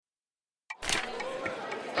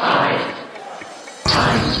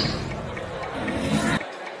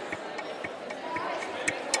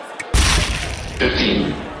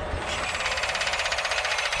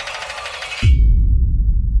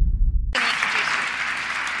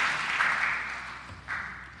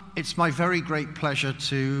It's my very great pleasure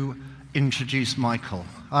to introduce Michael.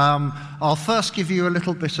 I'll first give you a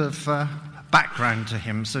little bit of background to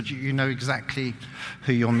him so that you know exactly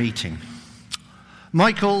who you're meeting.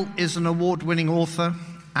 Michael is an award-winning author,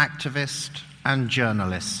 activist, and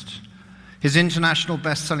journalist. His international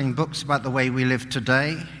best-selling books about the way we live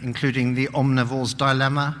today, including The Omnivore's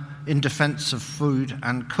Dilemma, In Defense of Food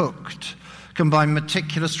and Cooked, combine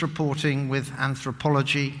meticulous reporting with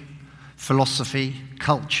anthropology, philosophy,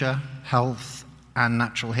 culture, health, and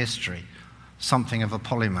natural history, something of a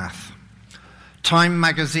polymath. Time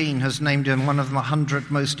magazine has named him one of the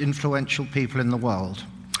 100 most influential people in the world.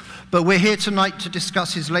 But we're here tonight to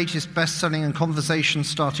discuss his latest best-selling and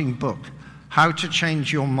conversation-starting book, How to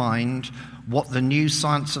Change Your Mind, What the New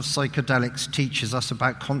Science of Psychedelics Teaches Us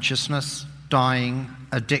About Consciousness, Dying,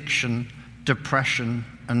 Addiction, Depression,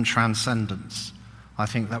 and Transcendence. I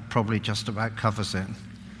think that probably just about covers it.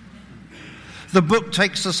 The book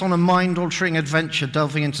takes us on a mind-altering adventure,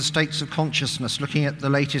 delving into states of consciousness, looking at the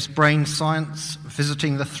latest brain science,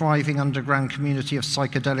 visiting the thriving underground community of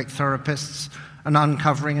psychedelic therapists, and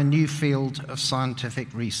uncovering a new field of scientific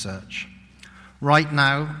research. Right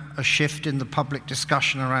now, a shift in the public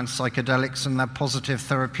discussion around psychedelics and their positive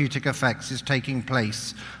therapeutic effects is taking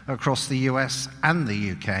place across the US and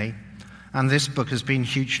the UK, and this book has been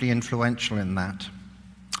hugely influential in that.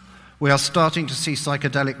 We are starting to see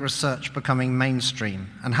psychedelic research becoming mainstream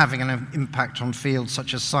and having an impact on fields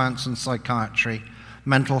such as science and psychiatry,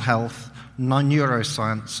 mental health,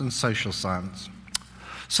 neuroscience, and social science.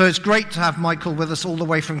 So it's great to have Michael with us all the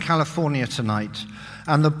way from California tonight.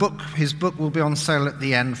 And his book will be on sale at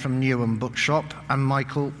the end from Newham Bookshop, and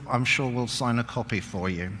Michael, I'm sure, will sign a copy for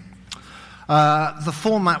you. The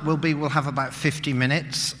format will be, we'll have about 50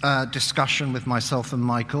 minutes discussion with myself and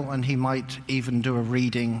Michael, and he might even do a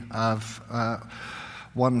reading of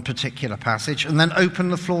one particular passage, and then open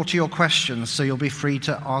the floor to your questions, so you'll be free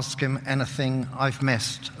to ask him anything I've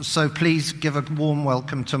missed. So please give a warm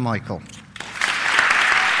welcome to Michael.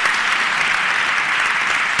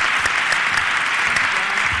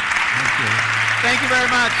 Thank you very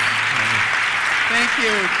much. Thank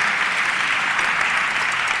you.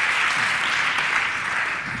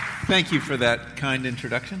 Thank you for that kind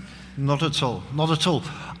introduction. Not at all, not at all.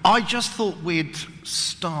 I just thought we'd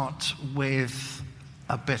start with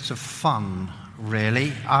a bit of fun,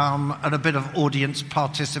 really, and a bit of audience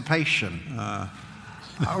participation.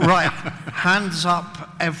 Right, hands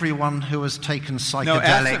up everyone who has taken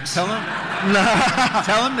psychedelics. No,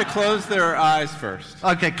 tell them to close their eyes first.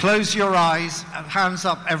 Okay, close your eyes. Hands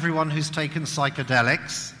up everyone who's taken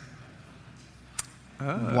psychedelics.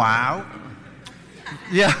 Wow.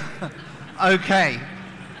 Yeah, okay.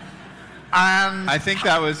 And I think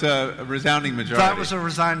that was a resounding majority. That was a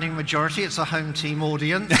resounding majority. It's a home team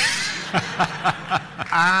audience.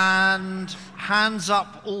 And hands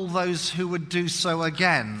up all those who would do so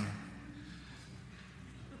again.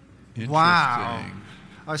 Wow.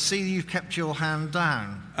 I see you've kept your hand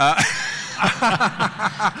down. Well,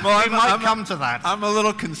 we might come to that. I'm a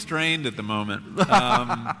little constrained at the moment.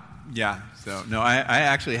 Yeah, so no, I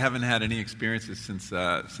actually haven't had any experiences since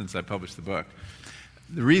I published the book.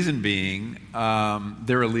 The reason being,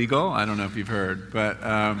 they're illegal. I don't know if you've heard, but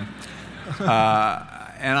and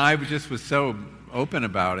I just was so open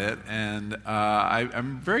about it, and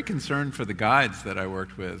I'm very concerned for the guides that I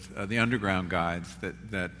worked with, the underground guides,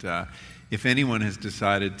 that if anyone has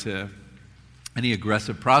decided to, any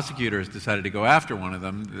aggressive prosecutor has decided to go after one of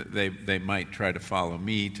them, they might try to follow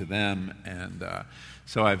me to them, and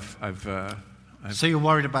so so you're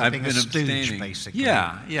worried about being been a stooge, abstaining. basically.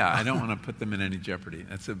 Yeah, I don't want to put them in any jeopardy.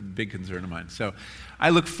 That's a big concern of mine. So I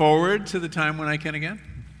look forward to the time when I can again.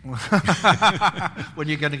 When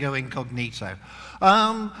you're going to go incognito.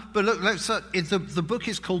 But look, the book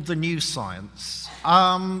is called The New Science,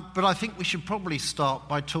 but I think we should probably start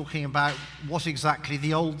by talking about what exactly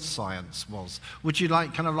the old science was. Would you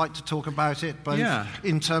like to talk about it both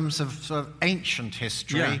in terms of sort of ancient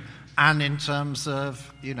history and in terms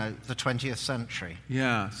of, the 20th century?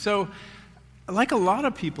 Yeah, so like a lot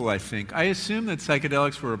of people, I think, I assume that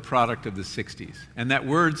psychedelics were a product of the 60s, and that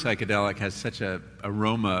word psychedelic has such an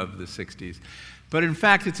aroma of the 60s. But in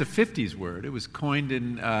fact, it's a 50s word. It was coined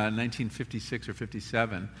in 1956 or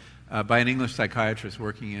 57 by an English psychiatrist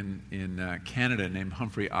working in Canada named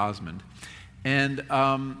Humphrey Osmond. And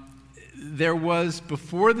there was,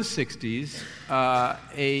 before the 60s,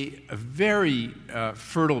 a very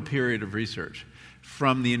fertile period of research,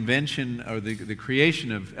 from the invention or the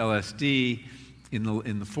creation of LSD in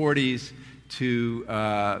the 40s to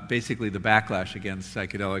basically the backlash against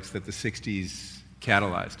psychedelics that the 60s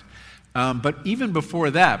catalyzed. But even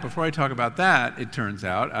before that, before I talk about that, it turns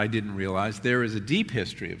out, I didn't realize, there is a deep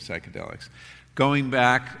history of psychedelics. Going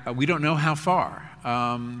back, we don't know how far.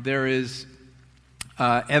 There is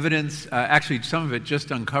evidence, actually some of it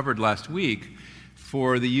just uncovered last week,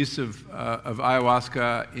 for the use of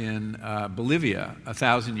ayahuasca in Bolivia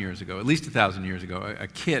 1,000 years ago, at least 1,000 years ago. A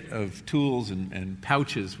kit of tools and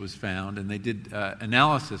pouches was found, and they did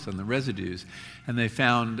analysis on the residues, and they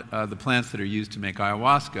found the plants that are used to make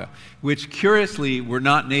ayahuasca, which curiously were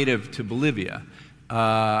not native to Bolivia.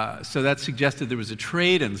 So that suggested there was a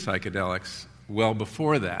trade in psychedelics well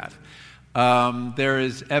before that. There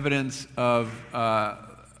is evidence of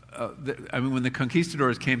when the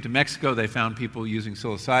conquistadors came to Mexico, they found people using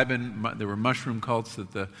psilocybin. There were mushroom cults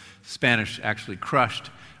that the Spanish actually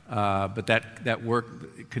crushed, but that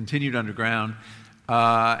work continued underground.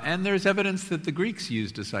 And there's evidence that the Greeks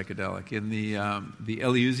used a psychedelic in the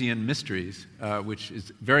Eleusinian Mysteries, which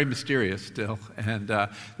is very mysterious still. And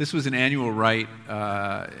this was an annual rite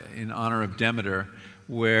in honor of Demeter,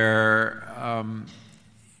 where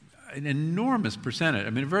an enormous percentage,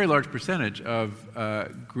 a very large percentage of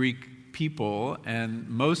Greek people and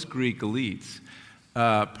most Greek elites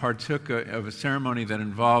partook of a ceremony that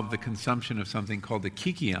involved the consumption of something called the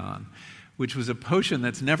kykeon, which was a potion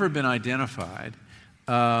that's never been identified,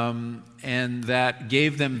 and that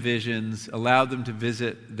gave them visions, allowed them to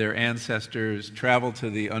visit their ancestors, travel to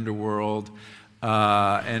the underworld,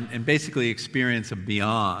 and basically experience a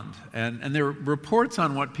beyond. And there are reports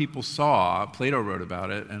on what people saw. Plato wrote about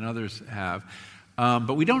it, and others have.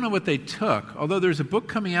 But we don't know what they took, although there's a book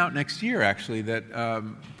coming out next year, actually, that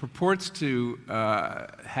purports to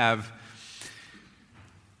have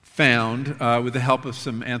found, with the help of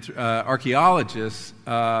some archaeologists,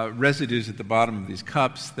 residues at the bottom of these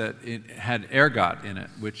cups that it had ergot in it,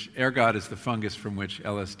 which ergot is the fungus from which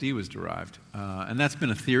LSD was derived. And that's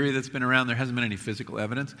been a theory that's been around. There hasn't been any physical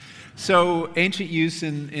evidence. So ancient use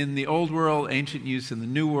in the Old World, ancient use in the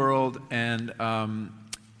New World, and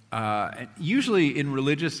usually in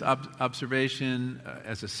religious observation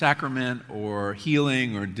as a sacrament or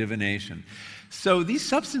healing or divination. So these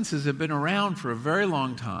substances have been around for a very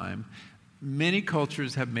long time. Many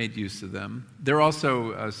cultures have made use of them. There are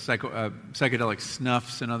also psychedelic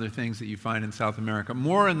snuffs and other things that you find in South America,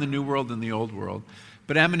 more in the New World than the Old World.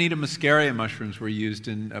 But Amanita muscaria mushrooms were used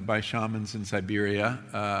by shamans in Siberia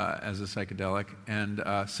as a psychedelic. And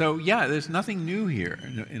so, yeah, there's nothing new here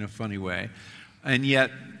in a funny way. And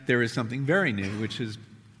yet there is something very new, which is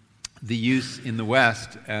the use in the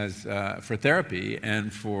West as for therapy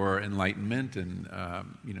and for enlightenment and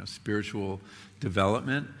spiritual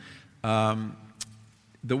development. The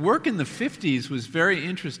work in the 50s was very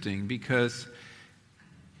interesting because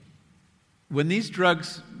when these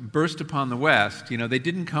drugs burst upon the West, they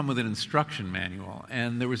didn't come with an instruction manual,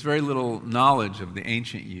 and there was very little knowledge of the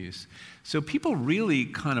ancient use. So people really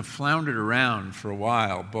kind of floundered around for a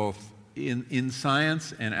while, both in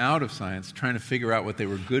science and out of science, trying to figure out what they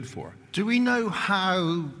were good for. Do we know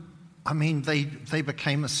how, they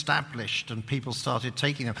became established and people started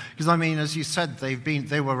taking them? Because, as you said,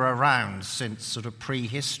 they were around since sort of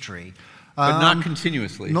prehistory. But not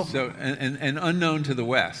continuously, and unknown to the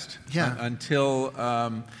West. Yeah. Until,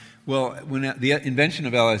 when the invention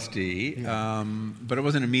of LSD, but it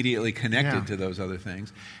wasn't immediately connected to those other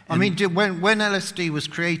things. And when LSD was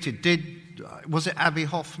created, was it Abbie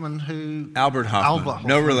Hoffman who... Albert Hoffman.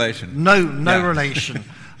 No relation. No relation.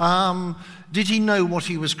 Did he know what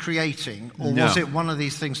he was creating, or No. was it one of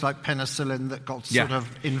these things like penicillin that got sort of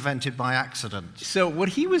invented by accident? So what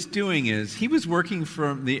he was doing is he was working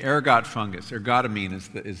from the ergot fungus. Ergotamine is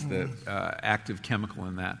the active chemical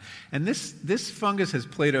in that. And this fungus has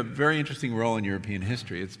played a very interesting role in European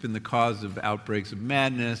history. It's been the cause of outbreaks of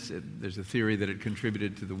madness. There's a theory that it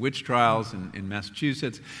contributed to the witch trials in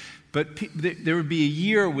Massachusetts. But there would be a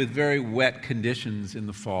year with very wet conditions in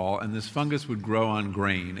the fall, and this fungus would grow on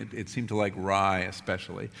grain. It seemed to like rye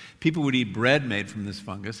especially. People would eat bread made from this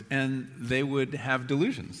fungus, and they would have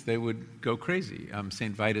delusions. They would go crazy.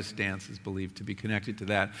 St. Vitus dance is believed to be connected to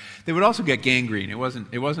that. They would also get gangrene. It wasn't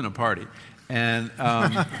a party. And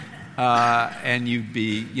and you'd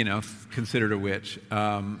be, considered a witch.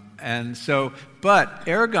 But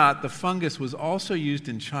ergot, the fungus, was also used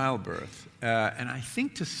in childbirth. And I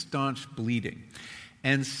think to staunch bleeding.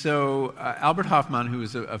 And so Albert Hoffman, who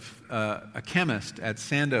was a chemist at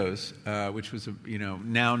Sandoz, which was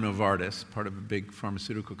now Novartis, part of a big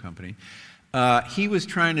pharmaceutical company, he was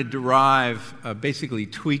trying to basically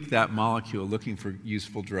tweak that molecule, looking for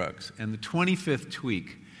useful drugs. And the 25th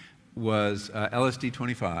tweak was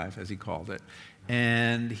LSD-25, as he called it.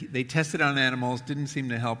 And they tested on animals, didn't seem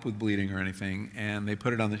to help with bleeding or anything, and he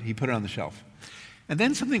put it on the shelf. And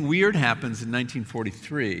then something weird happens in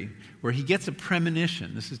 1943, where he gets a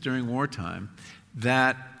premonition, this is during wartime,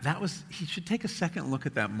 that he should take a second look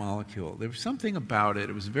at that molecule. There was something about it,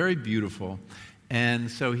 it was very beautiful, and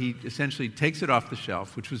so he essentially takes it off the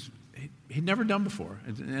shelf, which was he'd never done before,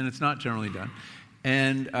 and it's not generally done,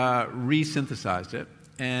 and resynthesized it,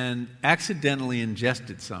 and accidentally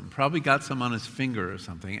ingested some, probably got some on his finger or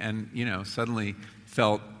something, and suddenly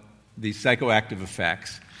felt these psychoactive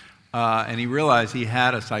effects. And he realized he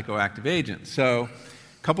had a psychoactive agent. So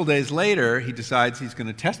a couple days later, he decides he's going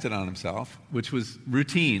to test it on himself, which was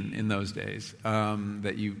routine in those days,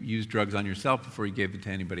 that you use drugs on yourself before you gave it to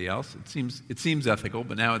anybody else. It seems ethical,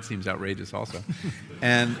 but now it seems outrageous also.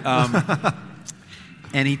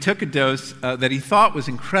 And he took a dose that he thought was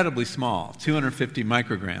incredibly small, 250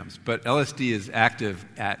 micrograms. But LSD is active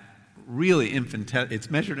at really it's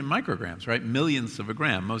measured in micrograms, right? Millionths of a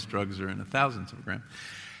gram. Most drugs are in the thousandths of a gram.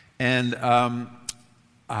 And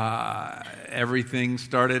everything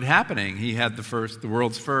started happening. He had the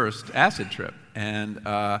world's first acid trip. And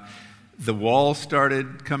the walls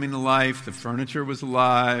started coming to life. The furniture was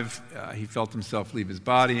alive. He felt himself leave his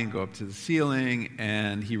body and go up to the ceiling.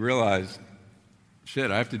 And he realized,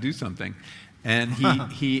 shit, I have to do something. And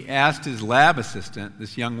he asked his lab assistant,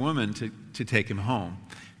 this young woman, to take him home,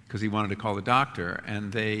 because he wanted to call the doctor.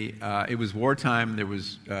 And it was wartime, there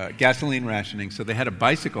was gasoline rationing, so they had a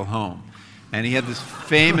bicycle home. And he had this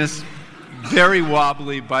famous, very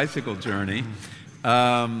wobbly bicycle journey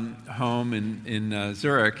home in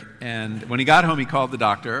Zurich. And when he got home, he called the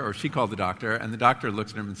doctor, or she called the doctor, and the doctor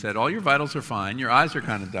looked at him and said, all your vitals are fine, your eyes are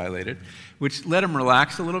kind of dilated, which let him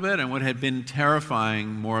relax a little bit, and what had been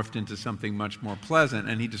terrifying morphed into something much more pleasant.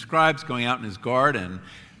 And he describes going out in his garden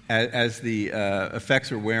as the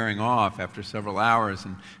effects are wearing off after several hours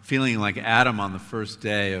and feeling like Adam on the first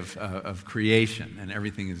day of creation, and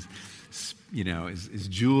everything is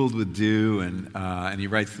jeweled with dew, and he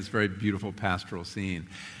writes this very beautiful pastoral scene.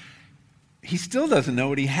 He still doesn't know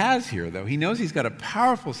what he has here, though. He knows he's got a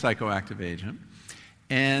powerful psychoactive agent,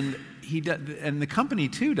 and the company,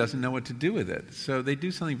 too, doesn't know what to do with it. So they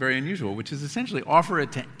do something very unusual, which is essentially offer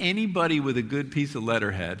it to anybody with a good piece of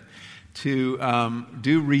letterhead to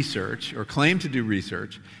do research or claim to do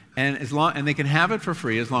research, and they can have it for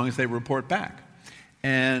free as long as they report back.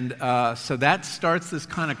 And so that starts this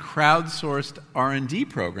kind of crowdsourced R&D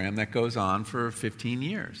program that goes on for 15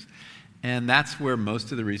 years. And that's where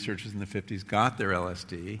most of the researchers in the 50s got their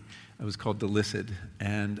LSD. It was called Delicid.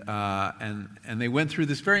 And they went through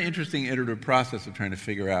this very interesting iterative process of trying to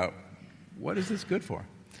figure out, what is this good for?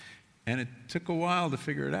 And it took a while to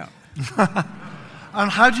figure it out. And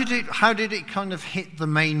how did it kind of hit the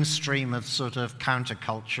mainstream of sort of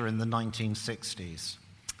counterculture in the 1960s?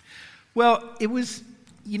 Well, it was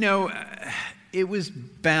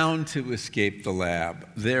bound to escape the lab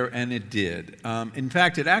there, and it did. In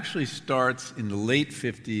fact, it actually starts in the late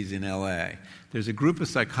 50s in LA. There's a group of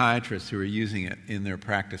psychiatrists who are using it in their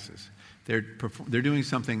practices. They're doing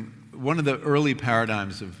something. One of the early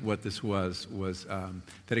paradigms of what this was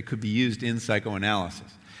that it could be used in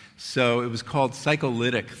psychoanalysis. So it was called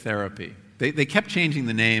psycholytic therapy. They kept changing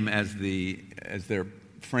the name as their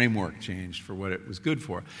framework changed for what it was good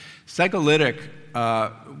for. Psycholytic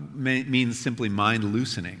means simply mind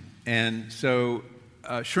loosening. And so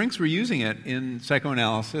shrinks were using it in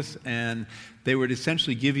psychoanalysis, and they would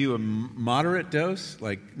essentially give you a moderate dose,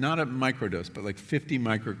 like not a microdose, but like 50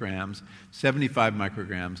 micrograms, 75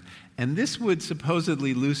 micrograms. And this would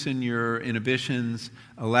supposedly loosen your inhibitions,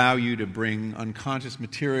 allow you to bring unconscious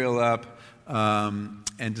material up,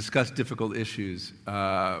 and discuss difficult issues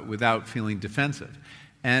without feeling defensive.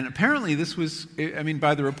 And apparently this was,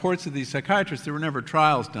 by the reports of these psychiatrists, there were never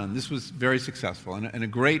trials done. This was very successful, and a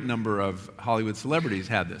great number of Hollywood celebrities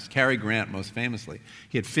had this. Cary Grant, most famously.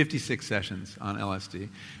 He had 56 sessions on LSD,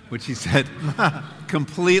 which he said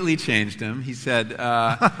completely changed him. He said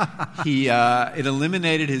it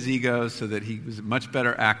eliminated his ego so that he was a much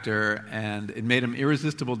better actor, and it made him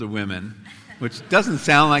irresistible to women, which doesn't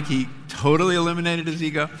sound like he totally eliminated his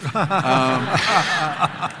ego.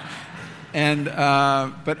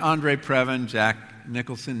 But Andre Previn, Jack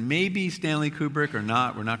Nicholson, maybe Stanley Kubrick or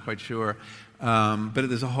not, we're not quite sure. But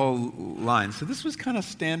there's a whole line. So this was kind of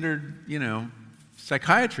standard,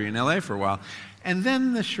 psychiatry in LA for a while. And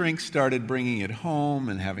then the shrinks started bringing it home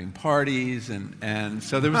and having parties. And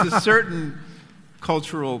so there was a certain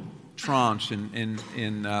cultural tranche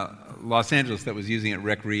in Los Angeles that was using it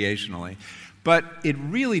recreationally. But it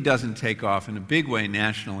really doesn't take off in a big way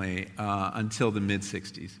nationally until the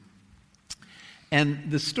mid-'60s.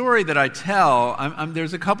 And the story that I tell,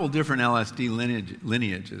 there's a couple different LSD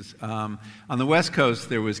lineages. On the West Coast,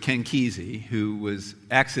 there was Ken Kesey, who was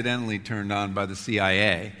accidentally turned on by the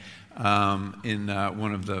CIA in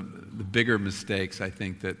one of the bigger mistakes, I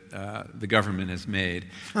think, that the government has made.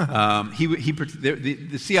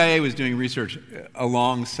 The CIA was doing research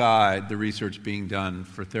alongside the research being done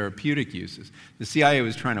for therapeutic uses. The CIA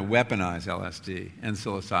was trying to weaponize LSD and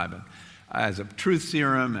psilocybin as a truth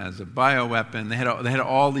serum, as a bioweapon. They had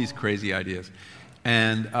all these crazy ideas,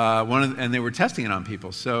 and they were testing it on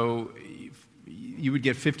people. So you would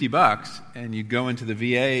get $50, and you'd go into the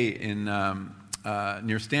VA in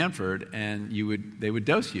near Stanford, and they would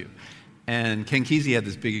dose you. And Ken Kesey had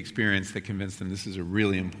this big experience that convinced him this is a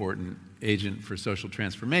really important agent for social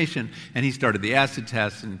transformation, and he started the acid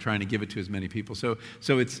test and trying to give it to as many people. So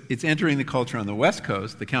it's entering the culture on the West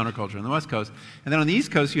Coast, the counterculture on the West Coast, and then on the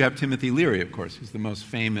East Coast you have Timothy Leary, of course, who's the most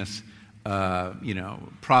famous,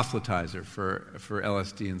 proselytizer for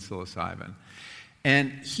LSD and psilocybin.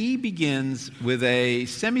 And he begins with a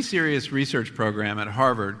semi-serious research program at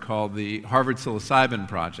Harvard called the Harvard Psilocybin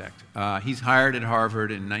Project. He's hired at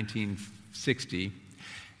Harvard in 1960,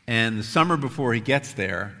 and the summer before he gets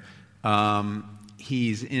there,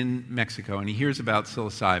 he's in Mexico, and he hears about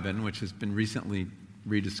psilocybin, which has been recently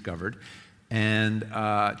rediscovered, and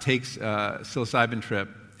takes a psilocybin trip.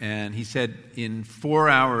 And he said in 4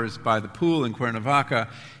 hours by the pool in Cuernavaca,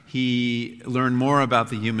 he learned more about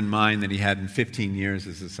the human mind than he had in 15 years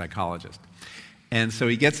as a psychologist. And so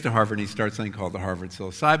he gets to Harvard and he starts something called the Harvard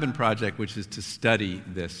Psilocybin Project, which is to study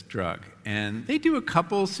this drug. And they do a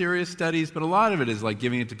couple serious studies, but a lot of it is like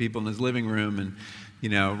giving it to people in his living room and,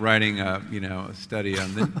 writing a study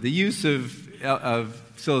on the use of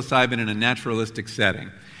psilocybin in a naturalistic setting.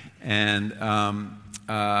 And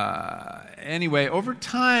anyway, over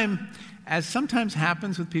time, as sometimes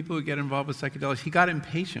happens with people who get involved with psychedelics, he got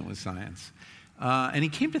impatient with science. And he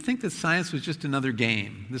came to think that science was just another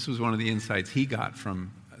game. This was one of the insights he got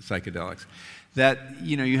from psychedelics. That,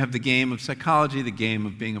 you have the game of psychology, the game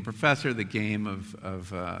of being a professor, the game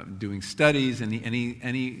of doing studies, and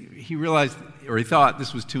he realized, or he thought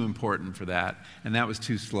this was too important for that, and that was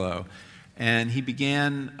too slow. And he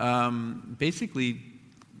began basically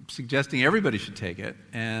suggesting everybody should take it,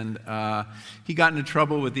 and he got into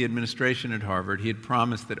trouble with the administration at Harvard. He had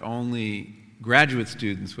promised that only graduate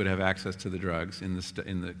students would have access to the drugs in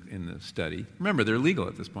the study. Remember, they're legal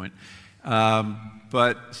at this point.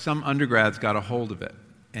 But some undergrads got a hold of it,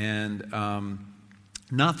 and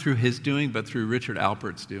not through his doing, but through Richard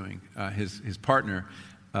Alpert's doing, his partner,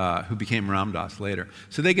 who became Ram Dass later.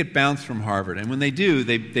 So they get bounced from Harvard, and when they do,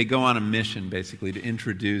 they go on a mission, basically, to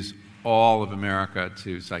introduce all of America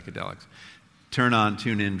to psychedelics. Turn on,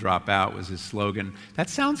 tune in, drop out was his slogan. That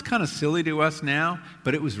sounds kind of silly to us now,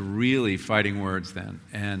 but it was really fighting words then,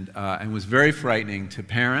 and was very frightening to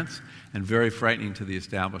parents and very frightening to the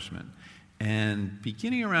establishment. And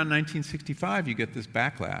beginning around 1965, you get this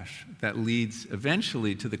backlash that leads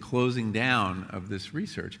eventually to the closing down of this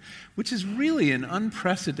research, which is really an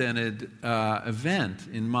unprecedented event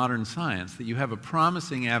in modern science, that you have a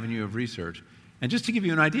promising avenue of research. And just to give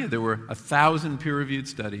you an idea, there were 1,000 peer-reviewed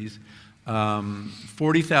studies,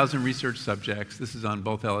 40,000 research subjects. This is on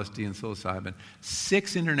both LSD and psilocybin.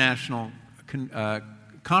 6 international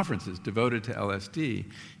conferences devoted to LSD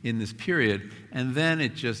in this period, and then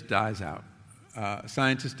it just dies out.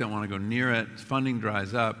 Scientists don't want to go near it. Funding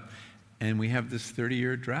dries up, and we have this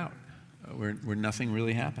 30-year drought where nothing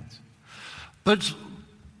really happens. But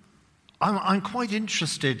I'm quite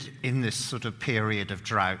interested in this sort of period of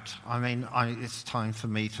drought. I mean, it's time for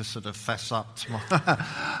me to sort of fess up to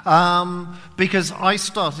because I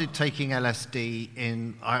started taking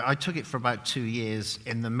LSD I took it for about 2 years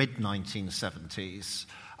in the mid-1970s,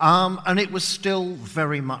 and it was still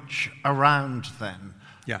very much around then.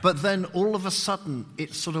 Yeah. But then all of a sudden,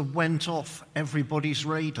 it sort of went off everybody's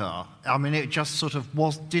radar. I mean, it just sort of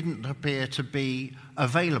didn't appear to be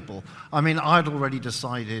available. I mean, I'd already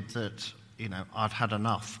decided that, I'd had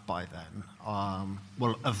enough by then.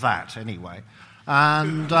 Of that anyway.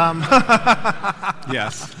 And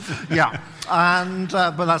yes. Yeah. And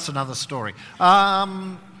but that's another story.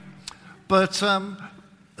 But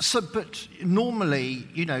normally,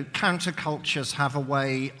 countercultures have a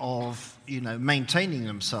way of maintaining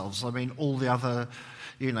themselves. I mean, all the other,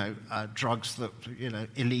 drugs that,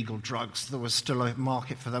 illegal drugs, there was still a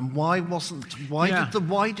market for them. Why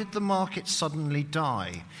did the market suddenly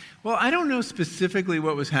die? Well, I don't know specifically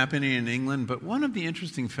what was happening in England, but one of the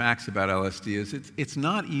interesting facts about LSD is it's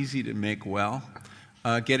not easy to make well.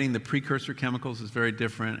 Getting the precursor chemicals is very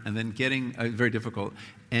different, and then very difficult.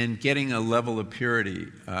 And getting a level of purity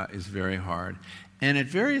is very hard. And at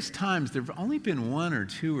various times, there have only been 1 or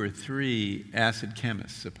 2 or 3 acid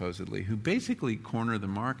chemists, supposedly, who basically corner the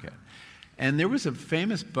market. And there was a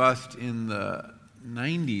famous bust in the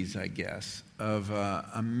 90s, I guess, of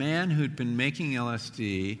a man who'd been making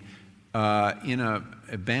LSD in an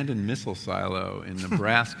abandoned missile silo in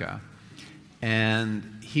Nebraska.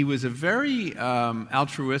 And he was a very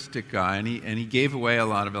altruistic guy, and he gave away a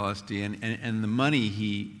lot of LSD, and the money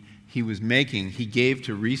he was making, he gave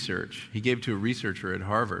to research. He gave to a researcher at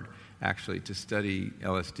Harvard, actually, to study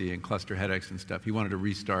LSD and cluster headaches and stuff. He wanted to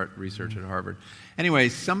restart research at Harvard. Anyway,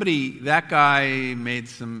 that guy made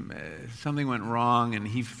something went wrong, and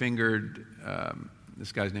he fingered,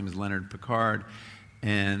 this guy's name is Leonard Picard,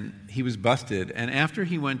 and he was busted. And after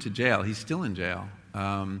he went to jail, he's still in jail,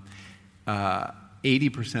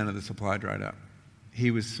 80% of the supply dried up.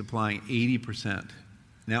 He was supplying 80%.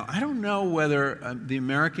 Now, I don't know whether the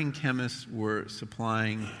American chemists were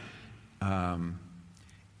supplying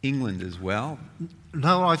England as well.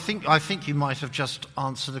 No, I think you might have just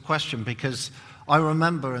answered the question, because I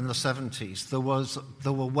remember in the 70s there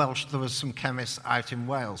was some chemists out in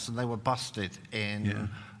Wales, and they were busted in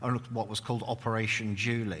what was called Operation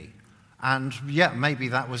Julie. And maybe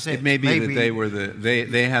that was it. It may be that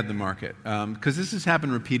they had the market, because this has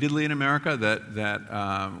happened repeatedly in America.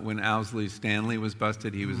 That when Owsley Stanley was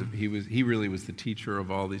busted, he really was the teacher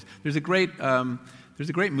of all these. There's a great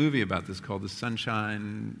movie about this called The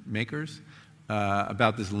Sunshine Makers,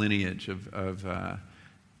 about this lineage of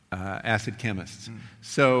acid chemists.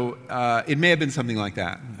 So it may have been something like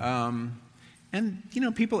that. And,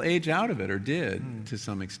 people age out of it, or did, to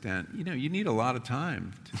some extent. You need a lot of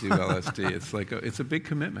time to do LSD. It's a big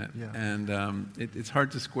commitment. Yeah. And it's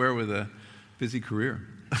hard to square with a busy career.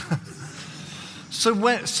 So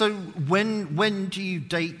when do you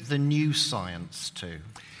date the new science to?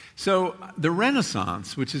 So the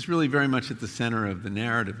Renaissance, which is really very much at the center of the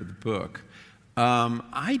narrative of the book,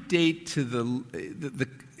 I date to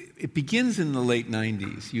it begins in the late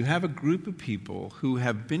 90s. You have a group of people who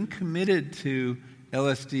have been committed to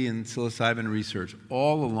LSD and psilocybin research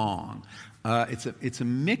all along. It's a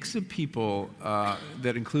mix of people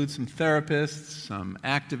that includes some therapists, some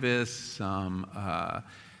activists, some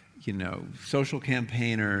social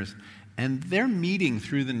campaigners, and they're meeting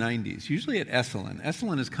through the 90s, usually at Esalen.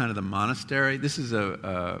 Esalen is kind of the monastery. This is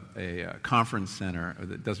a conference center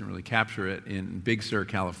that doesn't really capture it, in Big Sur,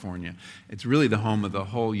 California. It's really the home of the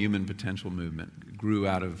whole human potential movement. It grew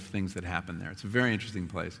out of things that happened there. It's a very interesting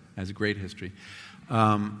place. It has a great history.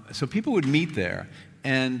 So people would meet there,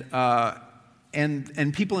 and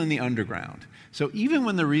people in the underground. So even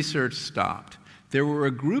when the research stopped, there were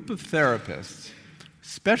a group of therapists,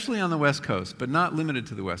 especially on the West Coast, but not limited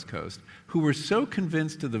to the West Coast, who were so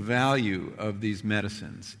convinced of the value of these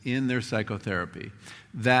medicines in their psychotherapy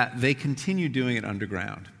that they continued doing it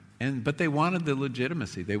underground. But they wanted the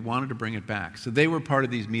legitimacy. They wanted to bring it back. So they were part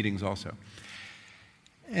of these meetings also.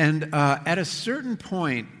 And at a certain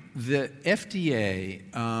point, the FDA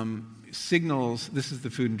signals, this is the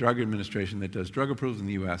Food and Drug Administration that does drug approvals in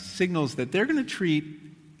the U.S., signals that they're going to treat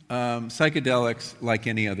psychedelics like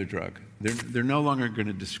any other drug. They're no longer going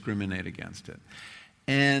to discriminate against it.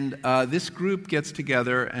 And this group gets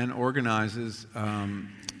together and organizes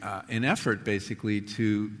an effort, basically,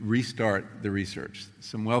 to restart the research.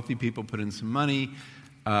 Some wealthy people put in some money.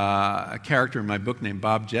 A character in my book named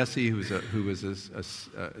Bob Jesse, who was a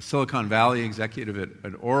Silicon Valley executive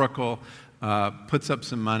at Oracle, puts up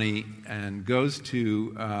some money and goes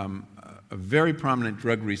to a very prominent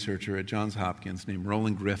drug researcher at Johns Hopkins named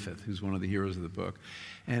Roland Griffith, who's one of the heroes of the book.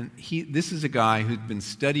 And this is a guy who'd been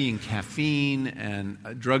studying caffeine and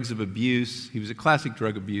drugs of abuse. He was a classic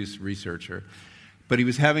drug abuse researcher, but he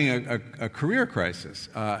was having a career crisis.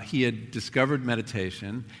 He had discovered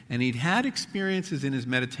meditation, and he'd had experiences in his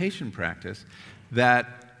meditation practice that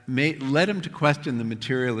led him to question the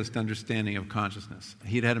materialist understanding of consciousness.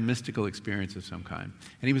 He'd had a mystical experience of some kind.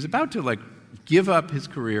 And he was about to give up his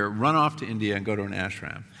career, run off to India, and go to an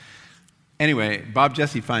ashram. Anyway, Bob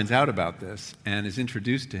Jesse finds out about this and is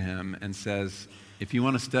introduced to him and says, if you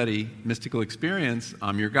want to study mystical experience,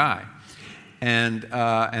 I'm your guy. And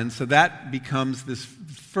so that becomes this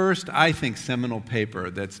first, I think, seminal paper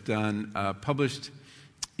that's done, published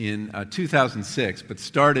in 2006, but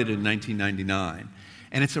started in 1999.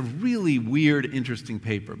 And it's a really weird, interesting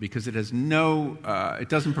paper because it has it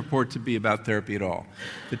doesn't purport to be about therapy at all.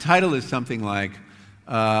 The title is something like,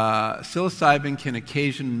 psilocybin can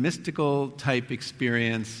occasion mystical-type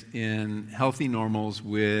experience in healthy normals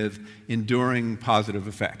with enduring positive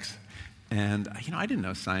effects. And I didn't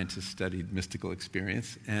know scientists studied mystical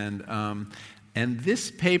experience. And this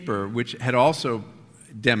paper, which had also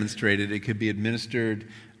demonstrated it could be administered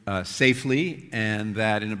safely, and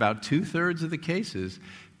that in about 2/3 of the cases,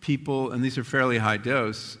 people, and these are fairly high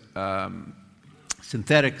dose,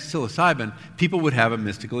 synthetic psilocybin, people would have a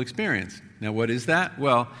mystical experience. Now, what is that?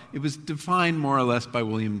 Well, it was defined more or less by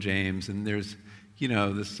William James, and there's,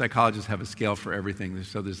 the psychologists have a scale for everything.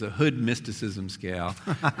 So there's a Hood mysticism scale,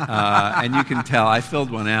 and you can tell. I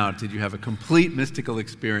filled one out. Did you have a complete mystical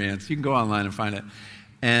experience? You can go online and find it.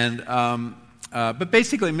 And but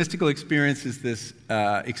basically, mystical experience is this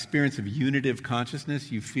experience of unitive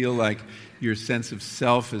consciousness. You feel like your sense of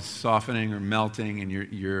self is softening or melting, and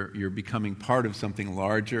you're becoming part of something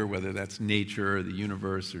larger, whether that's nature or the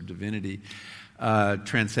universe or divinity.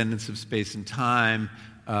 Transcendence of space and time,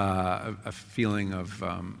 a feeling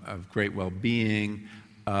of great well-being,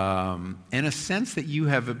 and a sense that you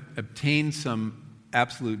have obtained some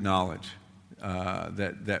absolute knowledge,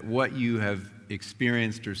 that what you have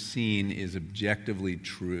experienced or seen is objectively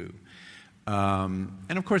true. And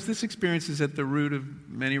of course, this experience is at the root of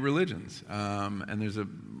many religions, and there's a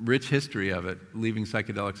rich history of it, leaving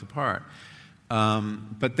psychedelics apart.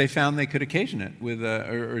 But they found they could occasion it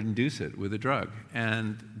or induce it with a drug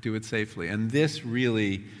and do it safely. And this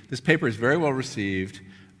paper is very well received,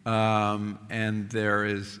 and there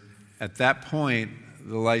is, at that point,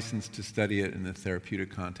 the license to study it in the therapeutic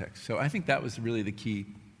context. So I think that was really the key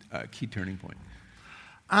turning point.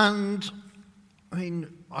 And,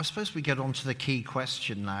 I suppose we get on to the key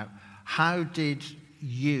question now. How did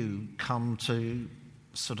you come to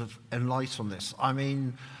sort of enlighten this?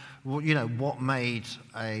 What made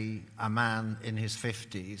a man in his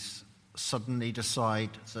 50s suddenly decide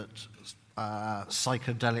that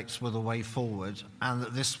psychedelics were the way forward, and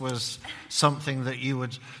that this was something that you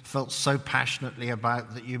had felt so passionately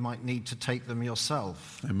about that you might need to take them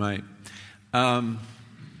yourself? I might.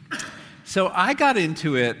 So I got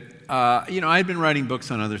into it, I had been writing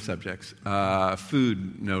books on other subjects,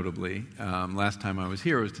 food notably. Last time I was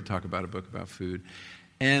here was to talk about a book about food.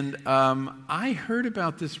 And I heard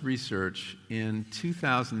about this research in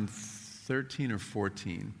 2013 or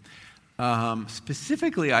 14.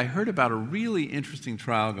 Specifically, I heard about a really interesting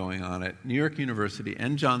trial going on at New York University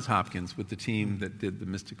and Johns Hopkins with the team that did the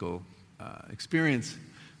mystical experience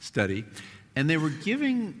study. And they were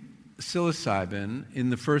giving psilocybin in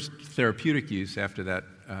the first therapeutic use after that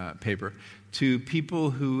paper to people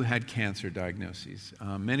who had cancer diagnoses,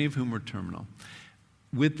 many of whom were terminal,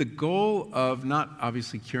 with the goal of not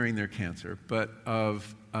obviously curing their cancer, but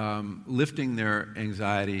of lifting their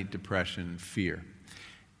anxiety, depression, fear.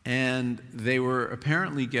 And they were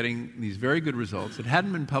apparently getting these very good results. It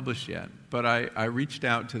hadn't been published yet, but I reached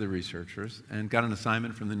out to the researchers and got an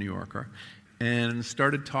assignment from the New Yorker and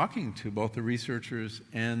started talking to both the researchers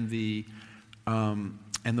and the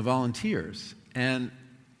volunteers. And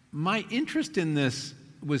my interest in this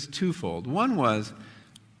was twofold. One was,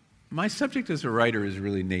 my subject as a writer is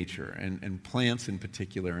really nature and plants in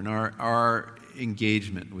particular, and our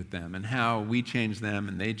engagement with them and how we change them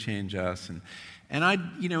and they change us. And I,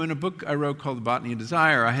 in a book I wrote called The Botany of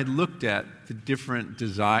Desire, I had looked at the different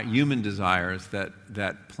human desires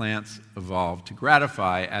that plants evolved to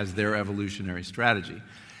gratify as their evolutionary strategy.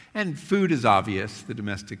 And food is obvious. The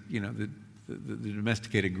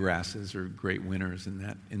domesticated grasses are great winners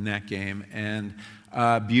in that game, and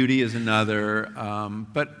beauty is another.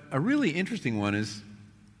 But a really interesting one is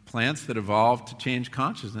plants that evolved to change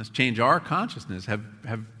consciousness, change our consciousness, have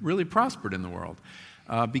really prospered in the world.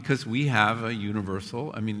 Because we have a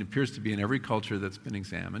universal, it appears to be in every culture that's been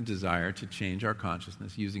examined, desire to change our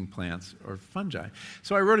consciousness using plants or fungi.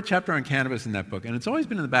 So I wrote a chapter on cannabis in that book, and it's always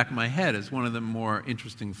been in the back of my head as one of the more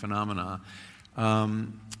interesting phenomena.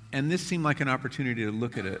 And this seemed like an opportunity to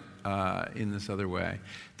look at it in this other way.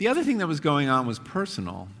 The other thing that was going on was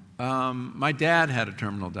personal. My dad had a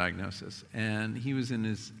terminal diagnosis, and he was in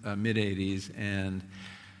his mid-80s, and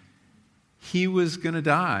he was going to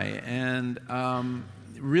die. And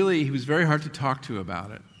really, he was very hard to talk to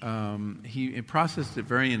about it. He processed it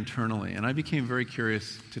very internally, and I became very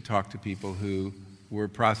curious to talk to people who were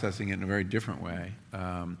processing it in a very different way,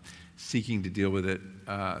 seeking to deal with it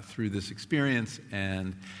through this experience.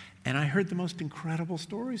 And I heard the most incredible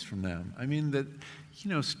stories from them.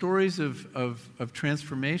 Stories of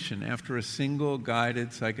transformation after a single guided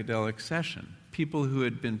psychedelic session. People who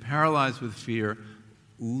had been paralyzed with fear,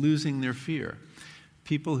 losing their fear.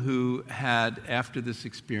 People who had, after this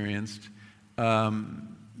experience,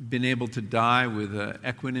 been able to die with an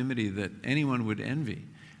equanimity that anyone would envy.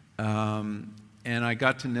 and I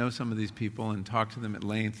got to know some of these people and talk to them at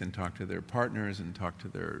length and talk to their partners and talk to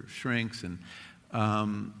their shrinks. And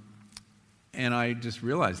I just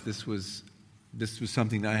realized this was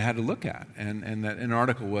something that I had to look at, and that an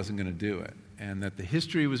article wasn't going to do it, and that the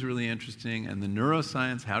history was really interesting, and the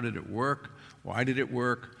neuroscience, how did it work, why did it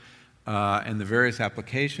work, and the various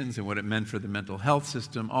applications and what it meant for the mental health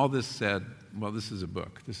system. All this said, well, this is a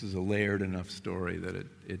book. This is a layered enough story that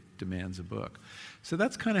it demands a book. So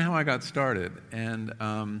that's kind of how I got started. And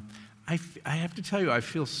I have to tell you, I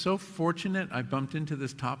feel so fortunate I bumped into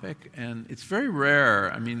this topic, and it's very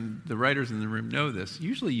rare. I mean, the writers in the room know this.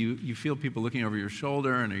 Usually you feel people looking over your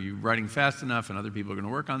shoulder, and are you writing fast enough, and other people are going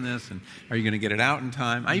to work on this, and are you going to get it out in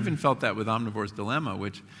time? I even felt that with Omnivore's Dilemma,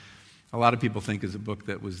 which a lot of people think is a book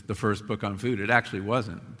that was the first book on food. It actually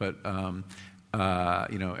wasn't, but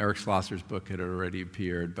Eric Schlosser's book had already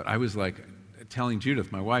appeared. But I was like telling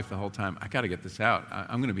Judith, my wife, the whole time, I got to get this out.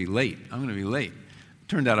 I'm going to be late.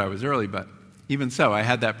 Turned out I was early, but even so, I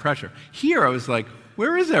had that pressure. Here, I was like,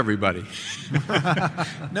 where is everybody?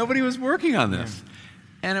 Nobody was working on this.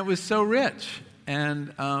 And it was so rich. And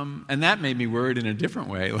that made me worried in a different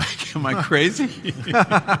way. Like, am I crazy?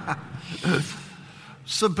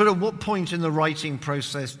 So, but at what point in the writing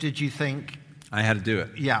process did you think... I had to do it.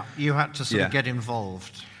 Yeah, you had to sort of get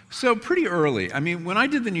involved. So pretty early. I mean, when I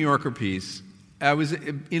did the New Yorker piece, I was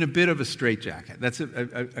in a bit of a straitjacket. That's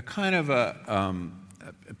a kind of a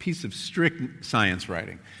piece of strict science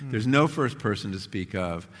writing. There's no first person to speak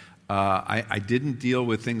of. I didn't deal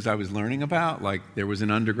with things I was learning about, like there was an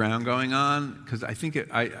underground going on, because I think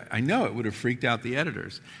I know it would have freaked out the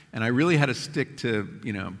editors. And I really had to stick to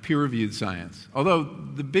peer-reviewed science. Although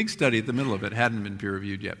the big study at the middle of it hadn't been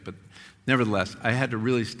peer-reviewed yet, but nevertheless, I had to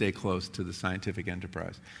really stay close to the scientific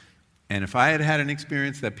enterprise. And if I had had an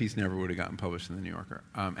experience, that piece never would have gotten published in the New Yorker.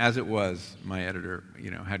 As it was, my editor,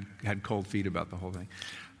 had cold feet about the whole thing.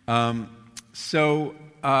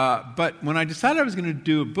 But when I decided I was going to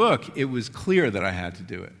do a book, it was clear that I had to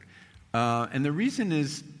do it. And the reason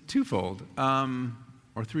is twofold,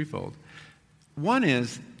 or threefold. One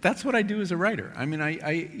is, that's what I do as a writer. I mean,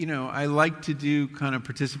 I like to do kind of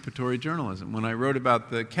participatory journalism. When I wrote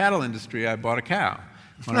about the cattle industry, I bought a cow.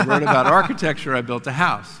 When I wrote about architecture, I built a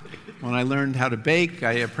house. When I learned how to bake,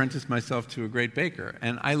 I apprenticed myself to a great baker.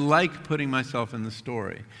 And I like putting myself in the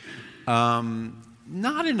story.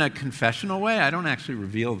 Not in a confessional way. I don't actually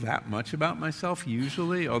reveal that much about myself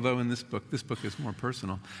usually, although in this book is more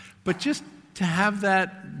personal. But just to have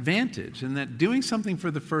that vantage, and that doing something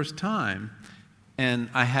for the first time, and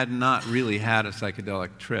I had not really had a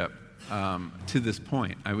psychedelic trip to this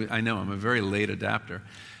point. I know I'm a very late adapter.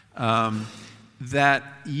 That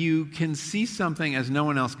you can see something as no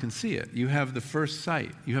one else can see it. You have the first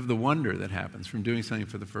sight. You have the wonder that happens from doing something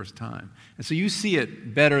for the first time. And so you see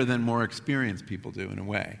it better than more experienced people do in a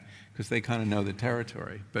way, because they kind of know the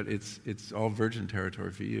territory, but it's all virgin territory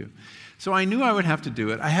for you. So I knew I would have to do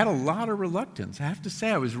it. I had a lot of reluctance. I have to say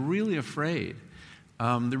I was really afraid.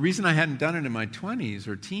 The reason I hadn't done it in my 20s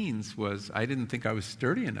or teens was I didn't think I was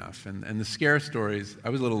sturdy enough. And the scare stories, I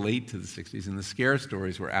was a little late to the 60s, and the scare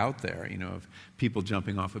stories were out there, of people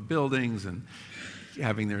jumping off of buildings and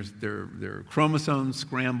having their chromosomes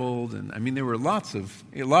scrambled. And I mean, there were a lot of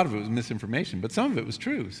it was misinformation, but some of it was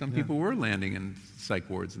true. Some people were landing in psych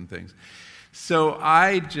wards and things. So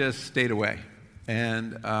I just stayed away.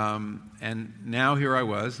 And now here I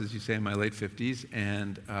was, as you say, in my late 50s,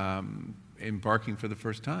 and embarking for the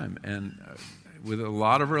first time, and with a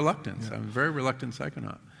lot of reluctance. I'm a very reluctant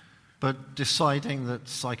psychonaut. But deciding that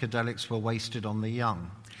psychedelics were wasted on the young.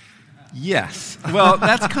 Yes. Well,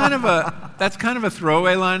 that's kind of a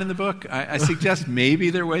throwaway line in the book. I suggest maybe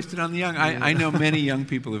they're wasted on the young. I know many young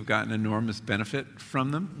people who've gotten enormous benefit from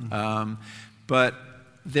them, but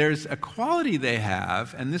there's a quality they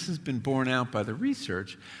have, and this has been borne out by the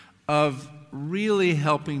research, of really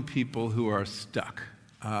helping people who are stuck.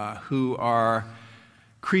 Who are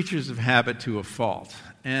creatures of habit to a fault.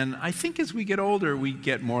 And I think as we get older, we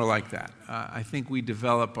get more like that. I think we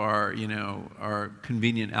develop our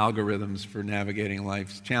convenient algorithms for navigating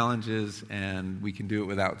life's challenges, and we can do it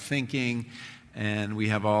without thinking, and we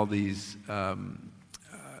have all these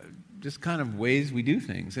just kind of ways we do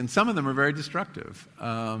things. And some of them are very destructive.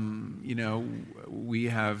 We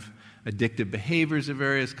have addictive behaviors of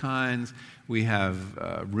various kinds. We have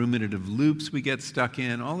ruminative loops we get stuck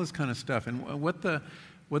in, all this kind of stuff. And what the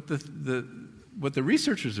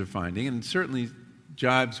researchers are finding, and certainly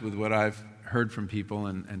jives with what I've heard from people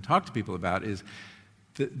and talked to people about, is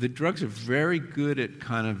the drugs are very good at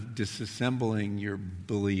kind of disassembling your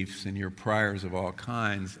beliefs and your priors of all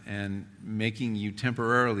kinds and making you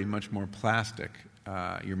temporarily much more plastic,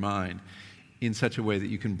 your mind, in such a way that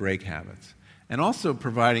you can break habits. And also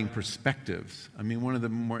providing perspectives. I mean, one of the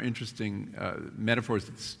more interesting metaphors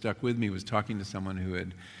that stuck with me was talking to someone who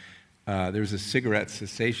had, there was a cigarette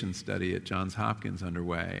cessation study at Johns Hopkins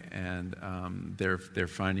underway, and they're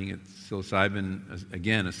finding it psilocybin,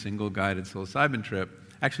 again, a single guided psilocybin trip,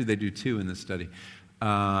 actually they do two in this study,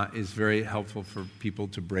 is very helpful for people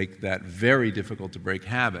to break that very difficult to break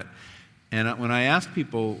habit. And when I asked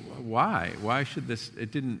people why should this,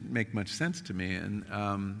 it didn't make much sense to me, and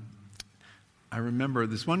I remember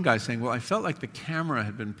this one guy saying, well, I felt like the camera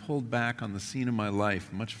had been pulled back on the scene of my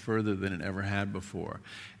life much further than it ever had before.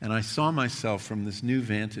 And I saw myself from this new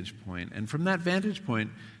vantage point. And from that vantage point,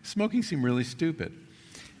 smoking seemed really stupid.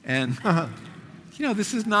 And,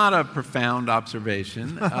 this is not a profound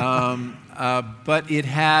observation, but it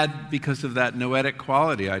had, because of that noetic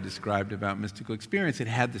quality I described about mystical experience, it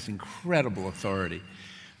had this incredible authority.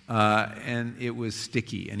 And it was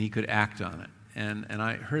sticky, and he could act on it. And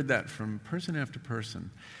I heard that from person after person.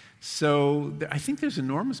 So I think there's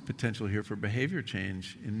enormous potential here for behavior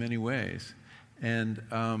change in many ways. And,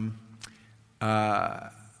 there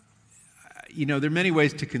are many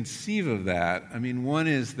ways to conceive of that. I mean, one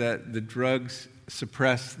is that the drugs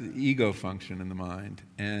suppress the ego function in the mind.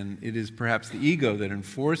 And it is perhaps the ego that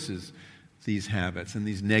enforces these habits and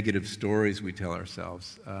these negative stories we tell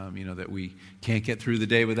ourselves, that we can't get through the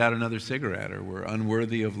day without another cigarette, or we're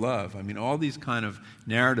unworthy of love. I mean, all these kind of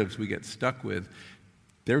narratives we get stuck with,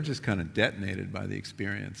 they're just kind of detonated by the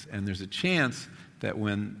experience. And there's a chance that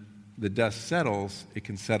when the dust settles, it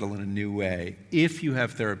can settle in a new way if you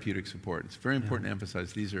have therapeutic support. It's very important to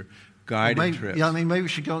emphasize these are guided trips. Yeah, maybe we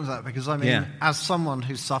should go on to that, because as someone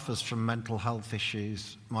who suffers from mental health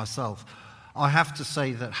issues myself, I have to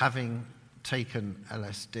say that having taken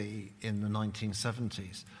LSD in the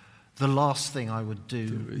 1970s, the last thing I would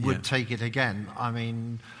do would take it again. I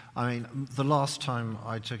mean, the last time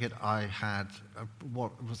I took it, I had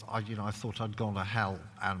I thought I'd gone to hell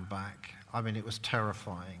and back. I mean, it was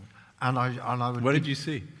terrifying, and I would. What did you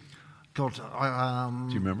see? God, do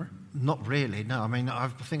you remember? Not really. No, I mean, I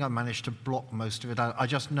think I managed to block most of it out. I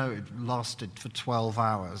just know it lasted for 12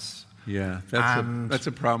 hours. Yeah, that's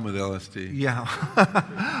a problem with LSD. Yeah.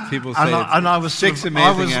 People say I was six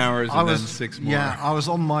amazing hours and then 6 more. Yeah, I was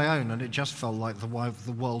on my own, and it just felt like the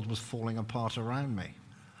world was falling apart around me.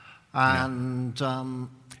 And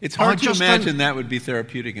it's hard to imagine that would be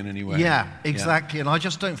therapeutic in any way. Yeah, exactly. Yeah. And I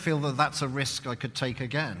just don't feel that that's a risk I could take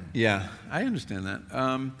again. Yeah, I understand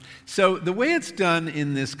that. So the way it's done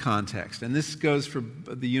in this context, and this goes for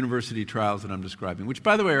the university trials that I'm describing, which,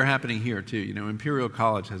 by the way, are happening here, too. Imperial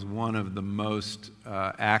College has one of the most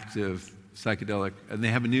active psychedelic, and they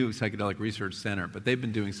have a new psychedelic research center, but they've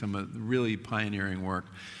been doing some really pioneering work,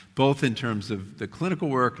 both in terms of the clinical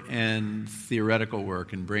work and theoretical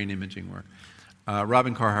work and brain imaging work.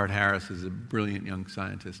 Robin Carhart-Harris is a brilliant young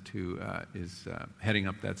scientist who is heading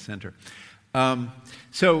up that center.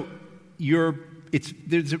 So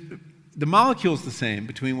the molecule's the same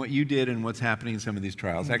between what you did and what's happening in some of these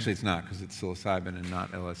trials. Actually, it's not, because it's psilocybin and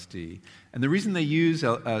not LSD. And the reason they use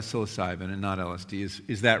psilocybin and not LSD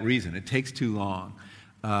is that reason. It takes too long.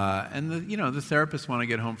 And the therapists want to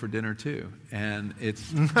get home for dinner too, and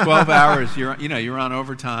it's 12 hours. You're on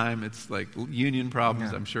overtime. It's like union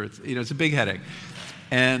problems. Yeah. I'm sure it's a big headache,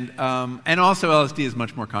 and also LSD is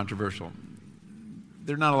much more controversial.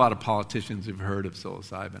 There are not a lot of politicians who've heard of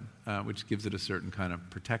psilocybin, which gives it a certain kind of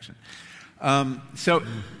protection. So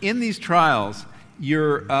in these trials,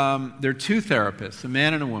 there are two therapists, a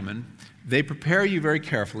man and a woman. They prepare you very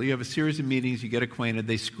carefully. You have a series of meetings. You get acquainted.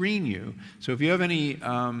 They screen you. So if you have any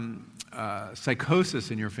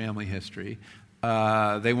psychosis in your family history,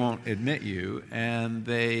 they won't admit you. And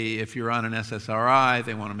if you're on an SSRI,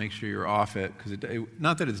 they want to make sure you're off it, because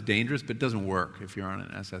not that it's dangerous, but it doesn't work if you're on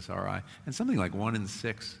an SSRI. And something like 1 in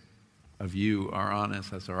 6 of you are on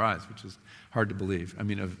SSRIs, which is hard to believe. I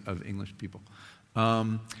mean, of English people.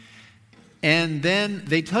 And then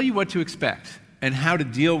they tell you what to expect and how to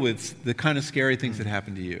deal with the kind of scary things that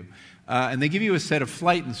happen to you. And they give you a set of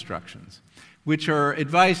flight instructions, which are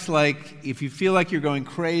advice like, if you feel like you're going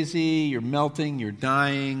crazy, you're melting, you're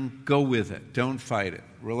dying, go with it. Don't fight it.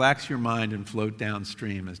 Relax your mind and float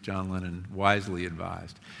downstream, as John Lennon wisely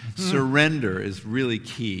advised. Surrender is really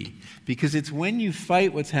key, because it's when you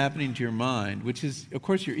fight what's happening to your mind, which is, of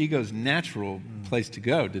course, your ego's natural place to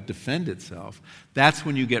go to defend itself. That's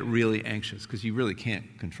when you get really anxious, because you really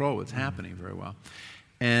can't control what's happening very well.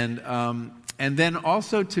 And then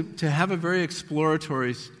also to have a very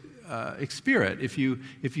exploratory spirit. If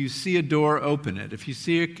you see a door, open it. If you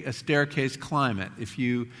see a staircase, climb it. If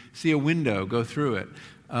you see a window, go through it.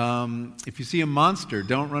 If you see a monster,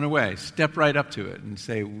 don't run away. Step right up to it and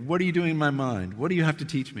say, what are you doing in my mind? What do you have to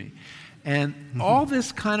teach me? And all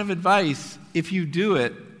this kind of advice, if you do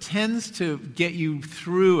it, tends to get you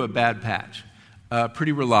through a bad patch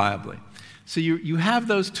pretty reliably. So you have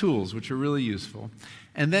those tools, which are really useful.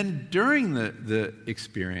 And then during the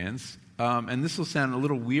experience, and this will sound a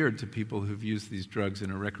little weird to people who've used these drugs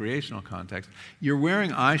in a recreational context, you're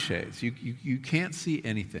wearing eye shades. You can't see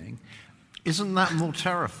anything. Isn't that more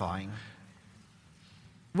terrifying?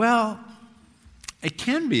 Well, it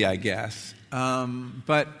can be, I guess.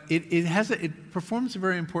 But it performs a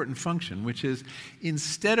very important function, which is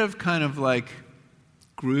instead of kind of like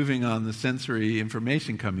grooving on the sensory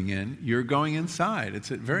information coming in, you're going inside.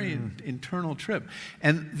 It's a very internal trip.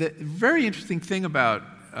 And the very interesting thing about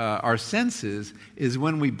our senses is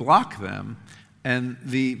when we block them and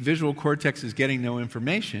the visual cortex is getting no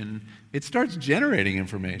information, it starts generating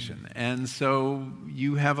information. And so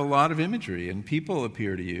you have a lot of imagery, and people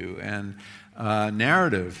appear to you, and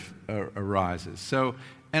narrative arises. So,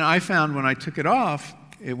 and I found when I took it off,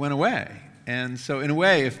 it went away. And so in a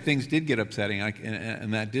way, if things did get upsetting,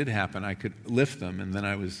 and that did happen, I could lift them, and then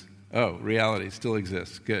I was, reality still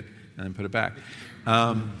exists, good, and then put it back.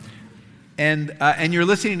 And you're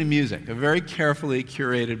listening to music, a very carefully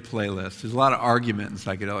curated playlist. There's a lot of argument in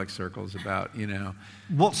psychedelic circles about,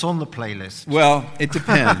 What's on the playlist? Well, it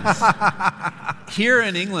depends. Here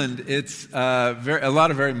in England, it's a lot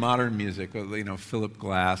of very modern music, Philip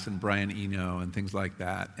Glass and Brian Eno and things like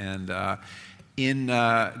that. And in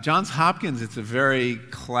Johns Hopkins, it's a very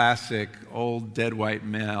classic, old, dead white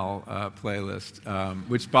male playlist,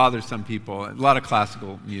 which bothers some people. A lot of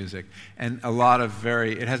classical music, and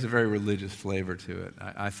it has a very religious flavor to it,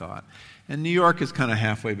 I thought. And New York is kind of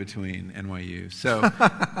halfway between NYU. So,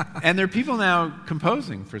 and there are people now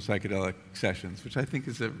composing for psychedelic sessions, which I think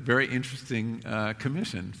is a very interesting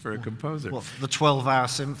commission for a composer. Well, the 12-hour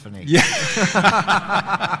symphony. Yeah.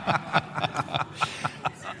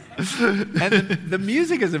 And the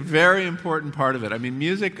music is a very important part of it. I mean,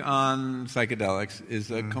 music on psychedelics is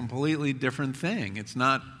a completely different thing. It's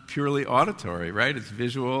not purely auditory, right? It's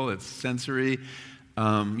visual, it's sensory.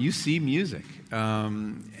 You see music,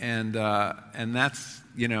 and that's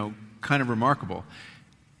kind of remarkable.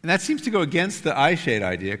 And that seems to go against the eye shade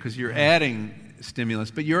idea because you're adding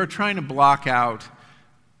stimulus, but you're trying to block out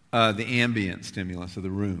the ambient stimulus of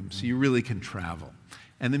the room, so you really can travel.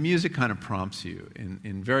 And the music kind of prompts you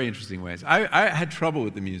in very interesting ways. I had trouble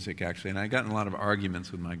with the music, actually, and I got in a lot of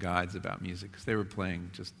arguments with my guides about music because they were playing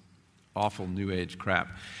just awful New Age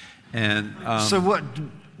crap. And so what...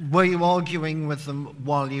 Were you arguing with them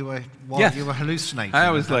while you were hallucinating? I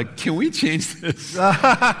was like, "Can we change this?"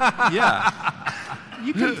 Yeah,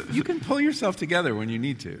 you can pull yourself together when you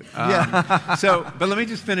need to. But let me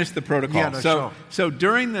just finish the protocol. Yeah, sure. So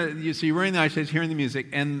during so you're wearing the eye shades, hearing the music,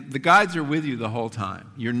 and the guides are with you the whole time.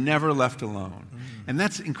 You're never left alone, and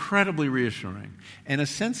that's incredibly reassuring. And a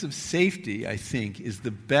sense of safety, I think, is the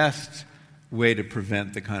best way to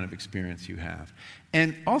prevent the kind of experience you have.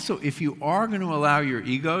 And also, if you are going to allow your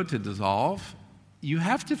ego to dissolve, you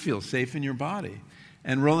have to feel safe in your body.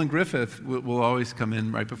 And Roland Griffith will always come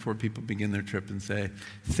in right before people begin their trip and say,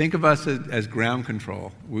 think of us as ground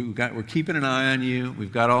control. We're keeping an eye on you.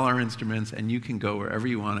 We've got all our instruments, and you can go wherever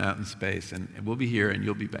you want out in space, and we'll be here, and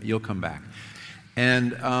you'll come back.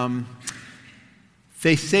 And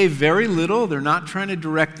they say very little. They're not trying to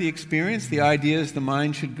direct the experience. The idea is the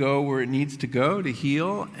mind should go where it needs to go to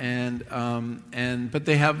heal. But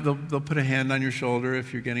they'll put a hand on your shoulder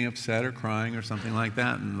if you're getting upset or crying or something like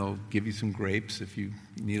that, and they'll give you some grapes if you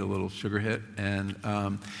need a little sugar hit. And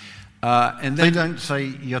then they don't say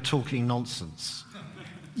you're talking nonsense.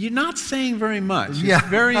 You're not saying very much. Yeah. It's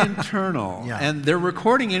very internal. Yeah. And they're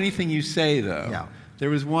recording anything you say, though. Yeah. There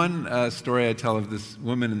was one story I tell of this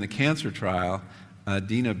woman in the cancer trial,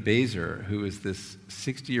 Dina Baser, who is this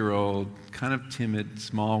 60-year-old, kind of timid,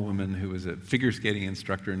 small woman who was a figure skating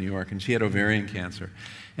instructor in New York, and she had ovarian cancer.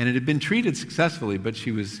 And it had been treated successfully, but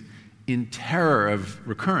she was in terror of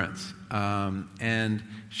recurrence, and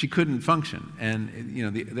she couldn't function. And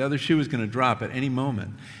the other shoe was going to drop at any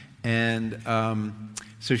moment. And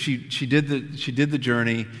so she did the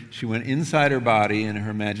journey. She went inside her body and her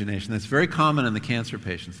imagination. That's very common in the cancer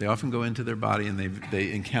patients. They often go into their body and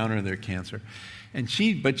they encounter their cancer.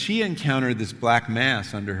 But she encountered this black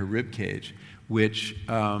mass under her rib cage, which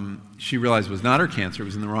she realized was not her cancer. It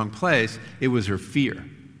was in the wrong place. It was her fear.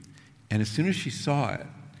 And as soon as she saw it,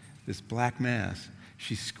 this black mass,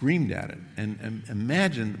 she screamed at it. And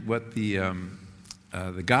imagine what the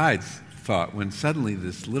guides thought when suddenly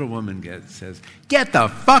this little woman says, "Get the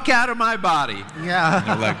fuck out of my body!" Yeah. And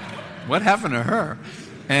they're like, "What happened to her?"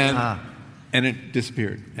 And it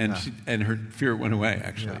disappeared, and her fear went away,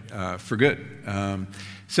 actually, for good.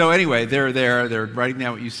 So anyway, they're writing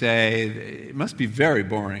down what you say. It must be very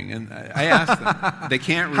boring. And I asked them, they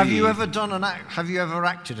can't read. Have you ever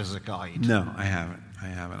acted as a guide? No, I haven't.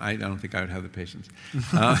 I don't think I would have the patience.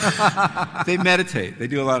 They meditate. They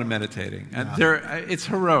do a lot of meditating. And it's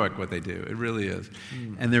heroic what they do. It really is.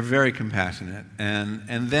 And they're very compassionate.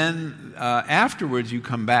 And then afterwards you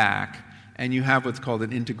come back and you have what's called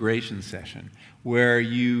an integration session, where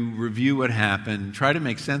you review what happened, try to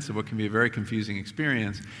make sense of what can be a very confusing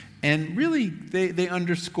experience, and really they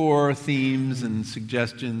underscore themes and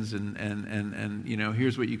suggestions and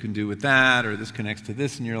here's what you can do with that, or this connects to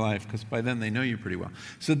this in your life, because by then they know you pretty well.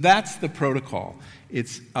 So that's the protocol.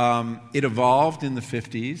 It evolved in the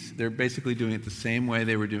 50s. They're basically doing it the same way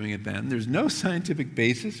they were doing it then. There's no scientific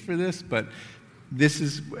basis for this, but this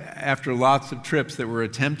is after lots of trips that were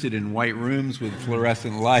attempted in white rooms with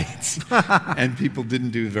fluorescent lights, and people didn't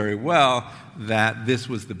do very well, that this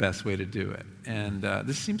was the best way to do it. And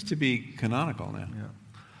this seems to be canonical now. Yeah.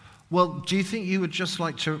 Well, do you think you would just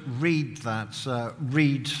like to read one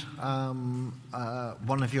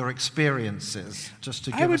of your experiences, just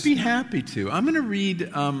to give us... I would be happy to. I'm going to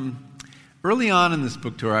read... Early on in this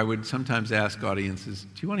book tour, I would sometimes ask audiences,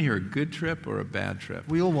 do you want to hear a good trip or a bad trip?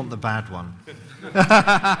 We all want the bad one.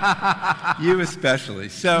 You especially.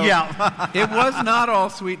 So it was not all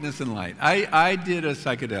sweetness and light. I did a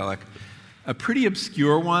psychedelic, a pretty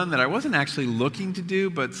obscure one that I wasn't actually looking to do,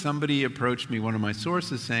 but somebody approached me, one of my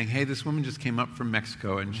sources, saying, hey, this woman just came up from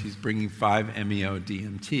Mexico and she's bringing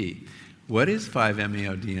 5-MeO-DMT. What is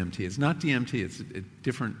 5-MeO-DMT? It's not DMT, it's a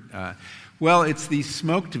different... Well, it's the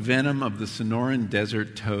smoked venom of the Sonoran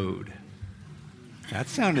desert toad. That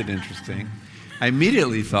sounded interesting. I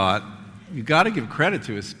immediately thought, you've got to give credit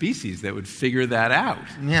to a species that would figure that out.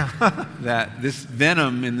 Yeah. That this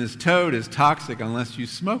venom in this toad is toxic unless you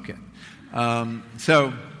smoke it.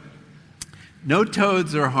 So, no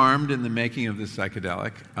toads are harmed in the making of this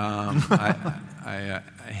psychedelic. I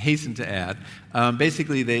hasten to add.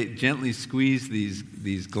 Basically, they gently squeeze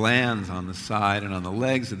these glands on the side and on the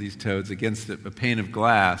legs of these toads against a pane of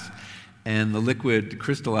glass, and the liquid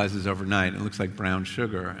crystallizes overnight. It looks like brown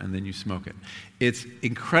sugar, and then you smoke it. It's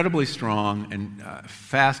incredibly strong and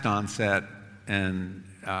fast onset and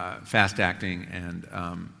fast acting, and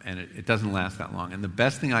it doesn't last that long. And the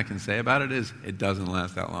best thing I can say about it is it doesn't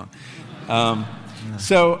last that long.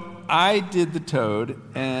 So I did the toad,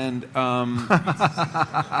 and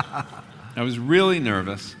I was really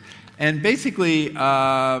nervous. And basically,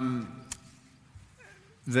 the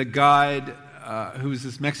guide, who was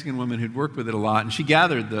this Mexican woman who'd worked with it a lot, and she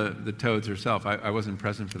gathered the toads herself. I wasn't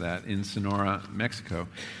present for that, in Sonora, Mexico.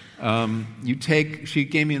 She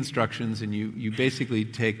gave me instructions, and you basically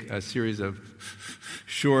take a series of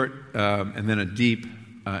short and then a deep,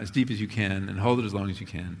 as deep as you can, and hold it as long as you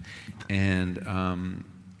can. And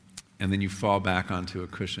then you fall back onto a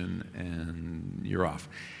cushion and you're off.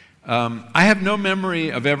 I have no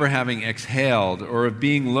memory of ever having exhaled or of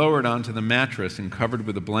being lowered onto the mattress and covered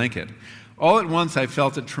with a blanket. All at once I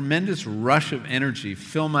felt a tremendous rush of energy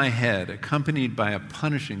fill my head, accompanied by a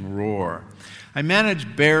punishing roar. I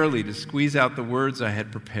managed barely to squeeze out the words I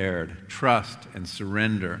had prepared: trust and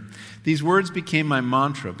surrender. These words became my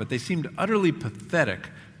mantra, but they seemed utterly pathetic,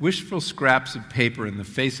 wishful scraps of paper in the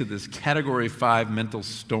face of this Category 5 mental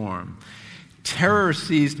storm. Terror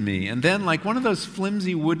seized me, and then, like one of those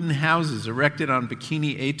flimsy wooden houses erected on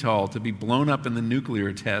Bikini Atoll to be blown up in the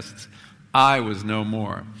nuclear tests, I was no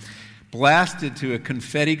more. Blasted to a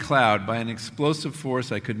confetti cloud by an explosive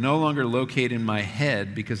force I could no longer locate in my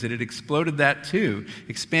head because it had exploded that too,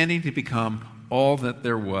 expanding to become all that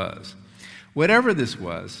there was. Whatever this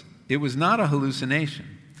was, it was not a hallucination.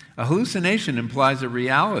 A hallucination implies a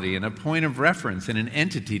reality and a point of reference and an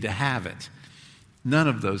entity to have it. None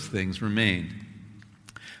of those things remained.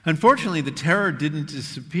 Unfortunately, the terror didn't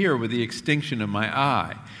disappear with the extinction of my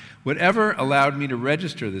eye. Whatever allowed me to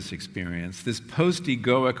register this experience, this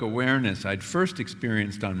post-egoic awareness I'd first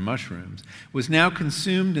experienced on mushrooms, was now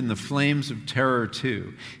consumed in the flames of terror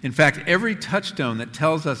too. In fact, every touchstone that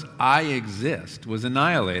tells us I exist was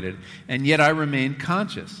annihilated, and yet I remained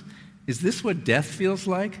conscious. Is this what death feels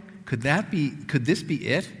like? Could this be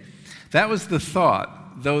it? That was the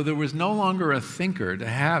thought, though there was no longer a thinker to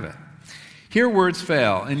have it. Here words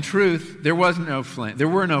fail. In truth, there were no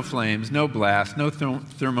flames, no blast, no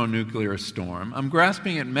thermonuclear storm. I'm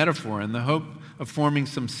grasping at metaphor in the hope of forming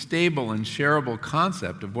some stable and shareable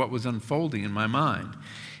concept of what was unfolding in my mind.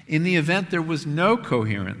 In the event, there was no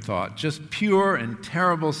coherent thought, just pure and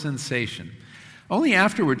terrible sensation. Only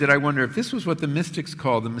afterward did I wonder if this was what the mystics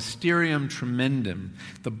call the mysterium tremendum,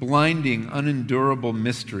 the blinding, unendurable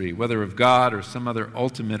mystery, whether of God or some other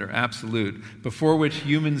ultimate or absolute, before which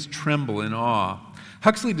humans tremble in awe.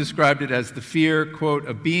 Huxley described it as the fear, quote,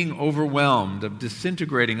 of being overwhelmed, of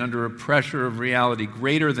disintegrating under a pressure of reality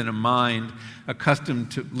greater than a mind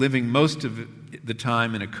accustomed to living most of the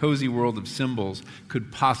time in a cozy world of symbols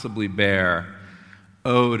could possibly bear.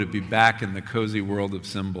 Oh, to be back in the cozy world of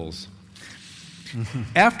symbols.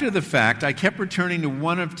 After the fact, I kept returning to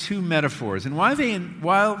one of two metaphors, and while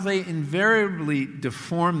they invariably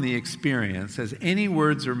deform the experience, as any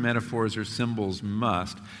words or metaphors or symbols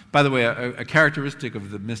must. By the way, a characteristic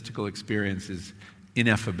of the mystical experience is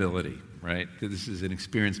ineffability, right? This is an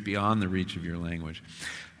experience beyond the reach of your language.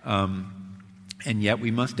 And yet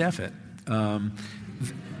we must F it.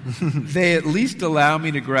 They at least allow me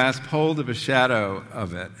to grasp hold of a shadow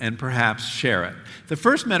of it and perhaps share it. The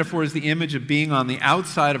first metaphor is the image of being on the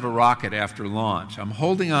outside of a rocket after launch. I'm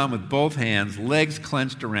holding on with both hands, legs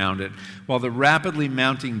clenched around it, while the rapidly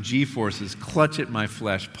mounting G-forces clutch at my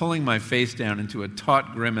flesh, pulling my face down into a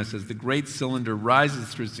taut grimace as the great cylinder rises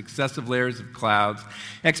through successive layers of clouds,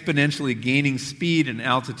 exponentially gaining speed and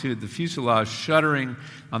altitude, the fuselage shuddering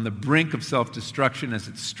on the brink of self-destruction as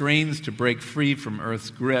it strains to break free from Earth's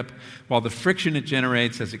grip, while the friction it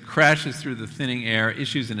generates as it crashes through the thinning air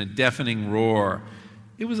issues in a deafening roar.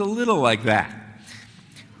 It was a little like that.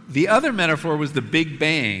 The other metaphor was the Big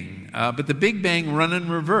Bang, but the Big Bang run in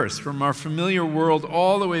reverse from our familiar world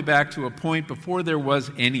all the way back to a point before there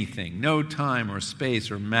was anything, no time or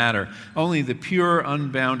space or matter, only the pure,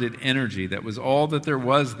 unbounded energy that was all that there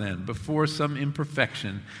was then, before some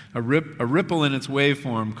imperfection, a ripple in its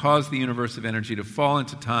waveform caused the universe of energy to fall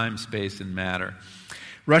into time, space, and matter.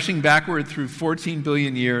 Rushing backward through 14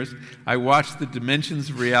 billion years, I watched the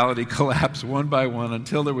dimensions of reality collapse one by one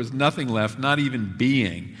until there was nothing left, not even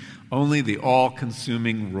being, only the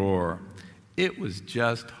all-consuming roar. It was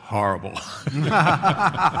just horrible.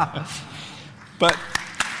 But,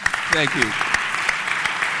 thank you.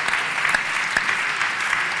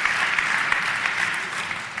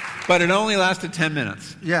 But it only lasted 10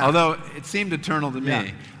 minutes, although it seemed eternal to me.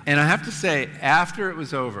 Yeah. And I have to say, after it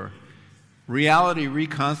was over, reality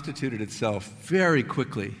reconstituted itself very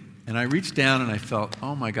quickly. And I reached down and I felt,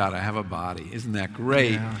 oh my God, I have a body. Isn't that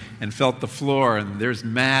great? Yeah. And felt the floor, and there's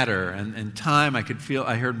matter and time. I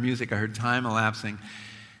heard music, I heard time elapsing.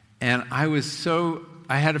 And I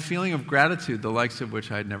had a feeling of gratitude, the likes of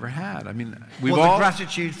which I'd never had. I mean, the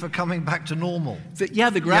gratitude for coming back to normal.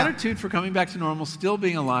 The gratitude for coming back to normal, still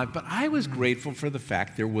being alive, but I was grateful for the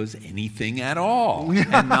fact there was anything at all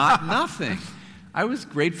and not nothing. I was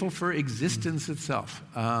grateful for existence itself.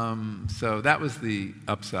 So that was the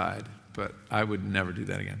upside, but I would never do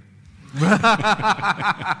that again.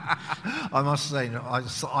 I must say, no,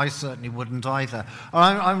 I certainly wouldn't either.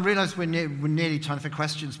 I realise we're nearly time for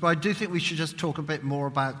questions, but I do think we should just talk a bit more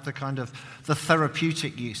about the kind of the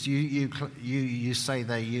therapeutic use. You say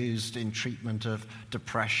they're used in treatment of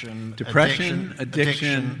depression,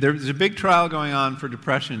 addiction. There's a big trial going on for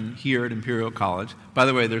depression here at Imperial College. By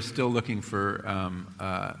the way, they're still looking for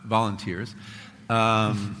volunteers.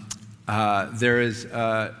 There is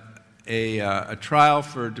a trial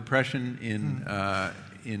for depression in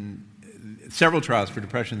several trials for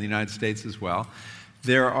depression in the United States as well.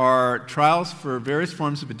 There are trials for various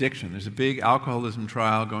forms of addiction. There's a big alcoholism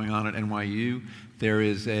trial going on at NYU. There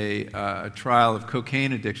is a trial of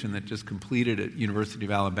cocaine addiction that just completed at University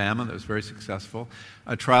of Alabama that was very successful.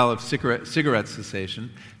 A trial of cigarette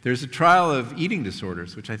cessation. There's a trial of eating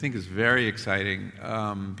disorders, which I think is very exciting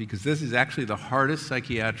because this is actually the hardest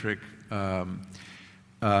psychiatric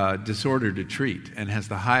disorder to treat and has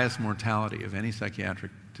the highest mortality of any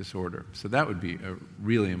psychiatric disorder. So that would be a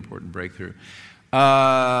really important breakthrough.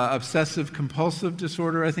 Obsessive-compulsive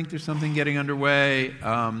disorder, I think there's something getting underway.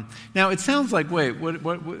 Now, it sounds like, wait, what,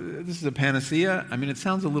 this is a panacea? I mean, it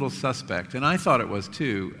sounds a little suspect, and I thought it was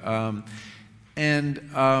too. But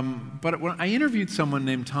when I interviewed someone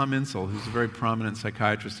named Tom Insel, who's a very prominent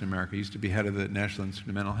psychiatrist in America, he used to be head of the National Institute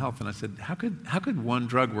of Mental Health, and I said, how could one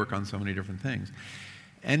drug work on so many different things?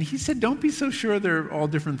 And he said, don't be so sure they're all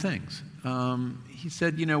different things. He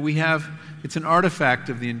said, it's an artifact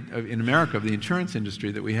in America of the insurance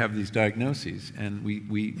industry that we have these diagnoses and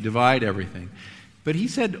we divide everything. But he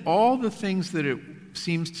said all the things that it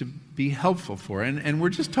seems to be helpful for, and we're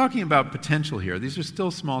just talking about potential here. These are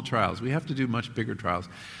still small trials. We have to do much bigger trials.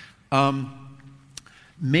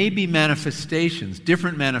 Maybe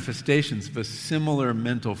different manifestations of a similar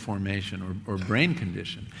mental formation or brain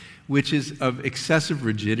condition, which is of excessive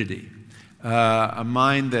rigidity, a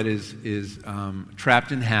mind that is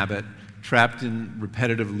trapped in habit, trapped in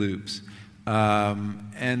repetitive loops.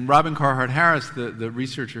 And Robin Carhart-Harris, the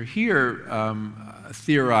researcher here,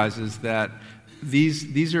 theorizes that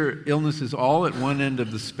these are illnesses all at one end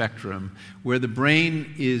of the spectrum where the brain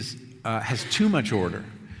has too much order.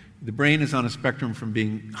 The brain is on a spectrum from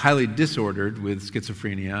being highly disordered with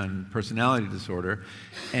schizophrenia and personality disorder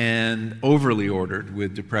and overly ordered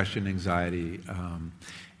with depression, anxiety.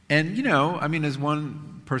 And, as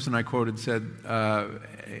one person I quoted said,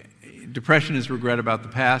 depression is regret about the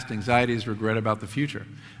past, anxiety is regret about the future.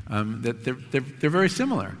 That they're very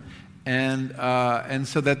similar. And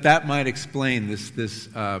so that might explain this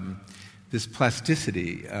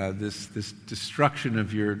plasticity, this destruction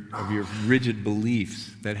of your rigid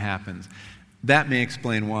beliefs that happens. That may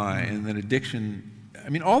explain why. And that addiction,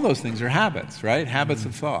 all those things are habits, right? Habits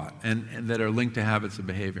of thought, and that are linked to habits of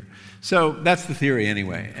behavior. So that's the theory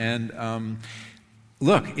anyway. And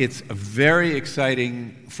look, it's a very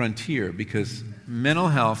exciting frontier because mental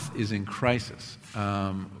health is in crisis.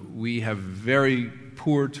 We have very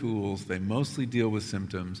poor tools. They mostly deal with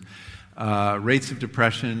symptoms. Rates of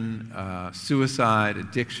depression, suicide,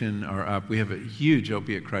 addiction are up. We have a huge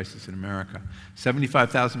opiate crisis in America.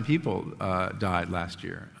 75,000 people died last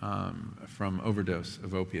year from overdose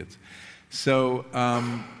of opiates. So,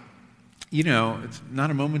 it's not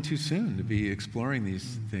a moment too soon to be exploring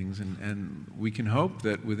these things, and we can hope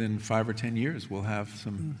that within 5 or 10 years we'll have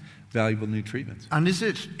some valuable new treatments. And is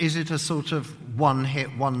it a sort of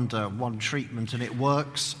one-hit wonder, one treatment and it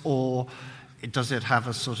works, or does it have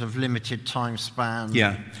a sort of limited time span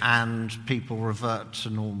and people revert to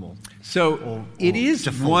normal? So or it is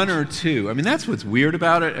default? one or two. That's what's weird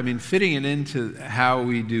about it. Fitting it into how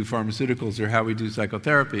we do pharmaceuticals or how we do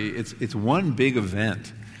psychotherapy, it's one big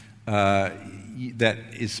event that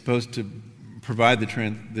is supposed to provide the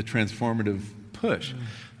transformative push.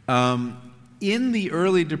 In the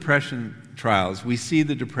early depression trials, we see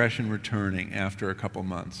the depression returning after a couple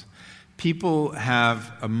months. People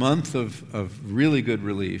have a month of really good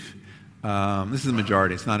relief. This is the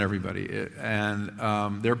majority, it's not everybody. And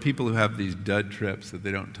there are people who have these dud trips that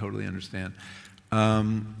they don't totally understand.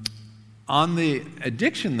 On the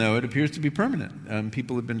addiction, though, it appears to be permanent.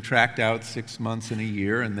 People have been tracked out 6 months and a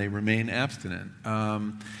year, and they remain abstinent.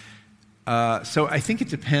 So I think it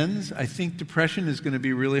depends. I think depression is going to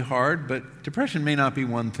be really hard, but depression may not be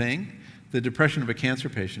one thing. The depression of a cancer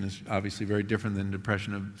patient is obviously very different than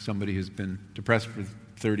depression of somebody who's been depressed for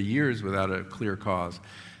 30 years without a clear cause.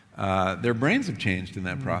 Their brains have changed in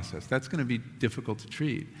that process. That's going to be difficult to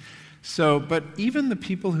treat. So, but even the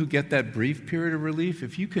people who get that brief period of relief,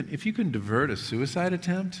 if you can divert a suicide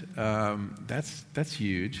attempt, that's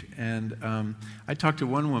huge. And I talked to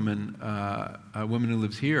one woman, a woman who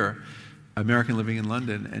lives here, American living in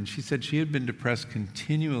London, and she said she had been depressed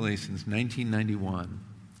continually since 1991.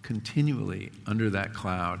 Continually under that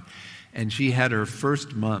cloud. And she had her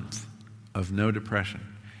first month of no depression.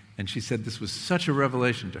 And she said this was such a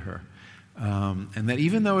revelation to her. And that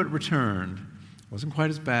even though it returned, it wasn't quite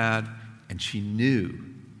as bad, and she knew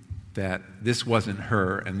that this wasn't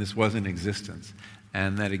her and this wasn't existence.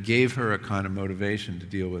 And that it gave her a kind of motivation to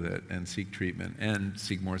deal with it and seek treatment and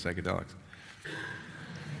seek more psychedelics.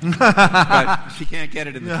 But she can't get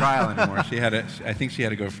it in the trial anymore. I think she had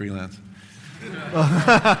to go freelance.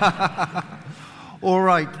 All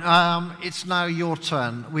right, it's now your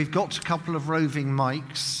turn. We've got a couple of roving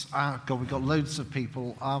mics. We've got loads of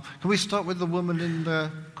people. Can we start with the woman in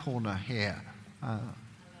the corner here?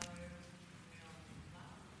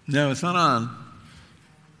 No, it's not on.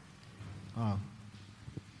 Oh.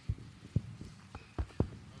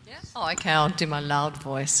 Oh, okay, I'll do my loud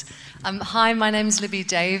voice. Hi, my name's Libby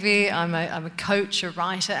Davey. I'm a coach, a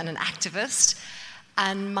writer, and an activist.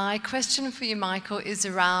 And my question for you, Michael, is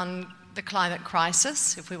around the climate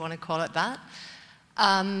crisis, if we want to call it that.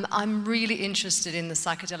 I'm really interested in the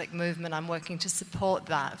psychedelic movement. I'm working to support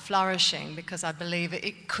that flourishing because I believe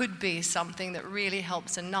it could be something that really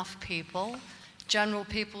helps enough people, general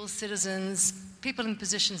people, citizens, people in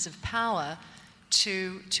positions of power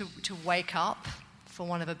to wake up, for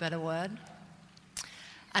want of a better word,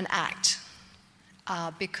 and act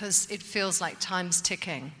because it feels like time's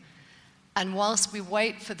ticking. And whilst we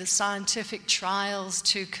wait for the scientific trials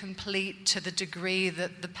to complete to the degree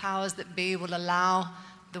that the powers that be will allow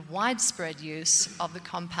the widespread use of the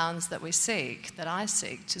compounds that we seek, that I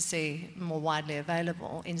seek to see more widely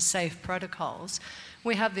available in safe protocols,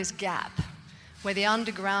 we have this gap where the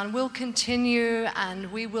underground will continue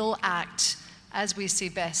and we will act as we see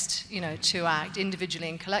best, to act individually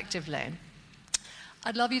and collectively.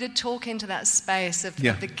 I'd love you to talk into that space of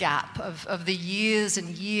the gap, of the years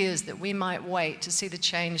and years that we might wait to see the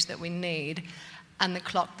change that we need, and the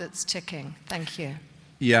clock that's ticking? Thank you.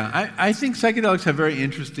 Yeah, I think psychedelics have very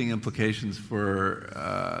interesting implications for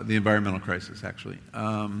the environmental crisis, actually.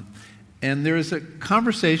 And there is a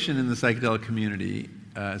conversation in the psychedelic community,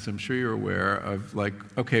 as I'm sure you're aware, of like,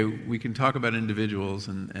 okay, we can talk about individuals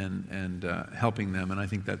and helping them, and I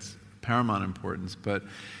think that's paramount importance, but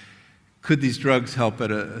could these drugs help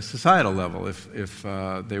at a societal level if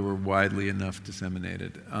they were widely enough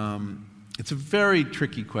disseminated? It's a very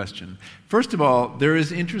tricky question. First of all, there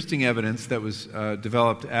is interesting evidence that was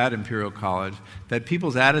developed at Imperial College that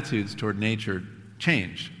people's attitudes toward nature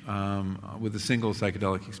change with a single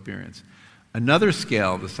psychedelic experience. Another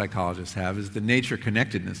scale the psychologists have is the nature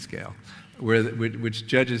connectedness scale, which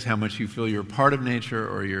judges how much you feel you're part of nature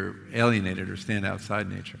or you're alienated or stand outside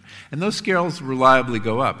nature. And those scales reliably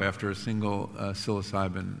go up after a single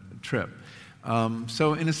psilocybin trip.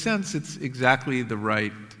 So in a sense, it's exactly the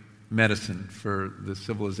right medicine for the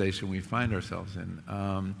civilization we find ourselves in.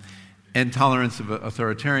 And tolerance of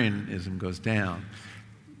authoritarianism goes down.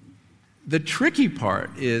 The tricky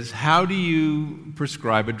part is, how do you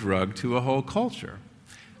prescribe a drug to a whole culture?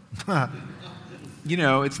 You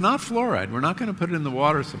know, it's not fluoride. We're not going to put it in the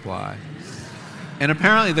water supply. And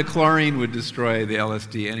apparently the chlorine would destroy the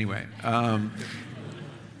LSD anyway, and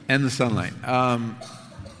the sunlight.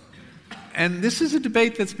 And this is a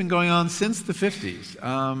debate that's been going on since the 50s.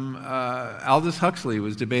 Aldous Huxley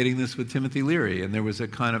was debating this with Timothy Leary, and there was a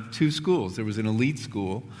kind of two schools. There was an elite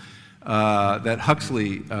school that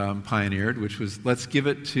Huxley pioneered, which was, let's give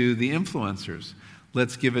it to the influencers.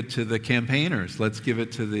 Let's give it to the campaigners. Let's give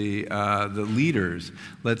it to the leaders.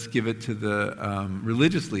 Let's give it to the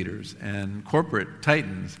religious leaders and corporate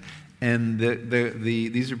titans. And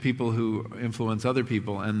these are people who influence other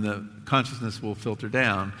people, and the consciousness will filter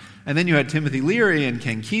down. And then you had Timothy Leary and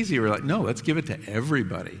Ken Kesey who were like, no, let's give it to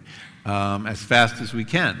everybody as fast as we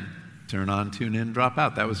can. Turn on, tune in, drop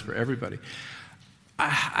out. That was for everybody.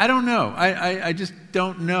 I don't know. I just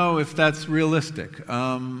don't know if that's realistic.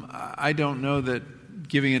 I don't know that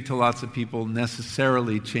giving it to lots of people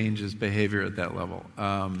necessarily changes behavior at that level.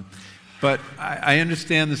 But I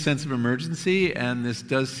understand the sense of emergency, and this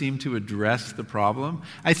does seem to address the problem.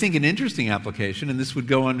 I think an interesting application, and this would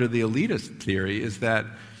go under the elitist theory, is that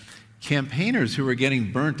campaigners who are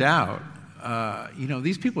getting burnt out,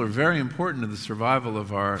 these people are very important to the survival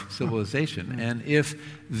of our civilization. And if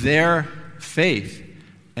their faith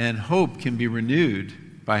and hope can be renewed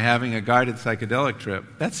by having a guided psychedelic trip,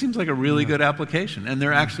 that seems like a really good application. And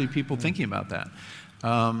there are actually people thinking about that.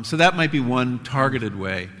 So that might be one targeted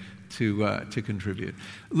way to contribute.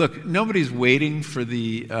 Look, nobody's waiting for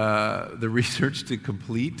the research to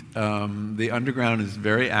complete. The underground is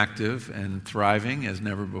very active and thriving as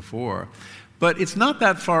never before. But it's not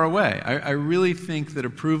that far away. I really think that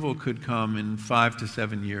approval could come in 5 to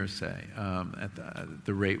 7 years, say, at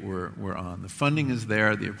the rate we're on. The funding is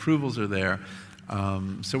there, the approvals are there.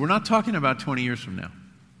 So we're not talking about 20 years from now.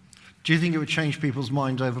 Do you think it would change people's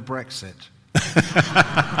mind over Brexit?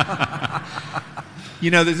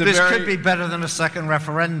 This could be better than a second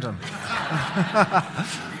referendum.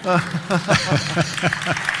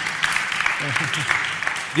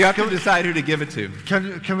 You have to decide who to give it to.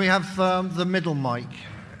 Can we have the middle mic?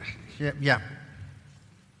 Yeah.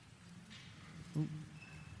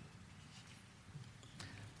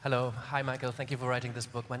 Hello. Hi, Michael. Thank you for writing this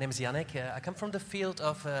book. My name is Yannick. I come from the field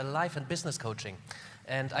of life and business coaching.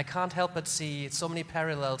 And I can't help but see so many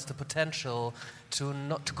parallels, the potential to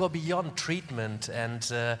go beyond treatment and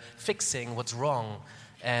fixing what's wrong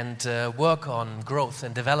and work on growth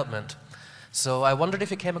and development. So I wondered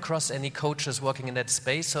if you came across any coaches working in that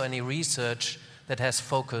space or any research that has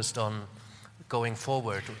focused on going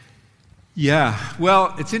forward. Yeah,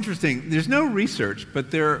 well, it's interesting. There's no research, but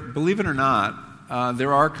believe it or not,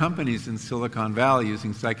 there are companies in Silicon Valley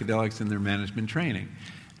using psychedelics in their management training.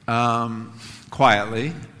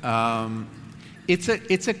 Quietly.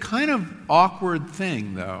 It's a kind of awkward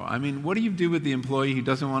thing, though. I mean, what do you do with the employee who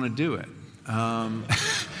doesn't want to do it?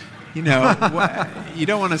 You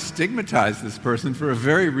don't want to stigmatize this person for a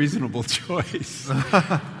very reasonable choice.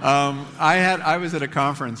 I was at a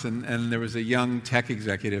conference, and there was a young tech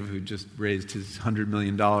executive who just raised his $100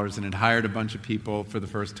 million and had hired a bunch of people for the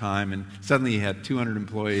first time, and suddenly he had 200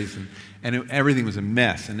 employees, and everything was a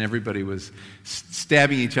mess, and everybody was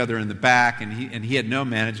stabbing each other in the back, and he had no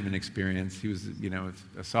management experience. He was,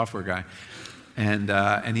 a software guy.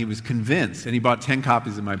 And he was convinced, and he bought 10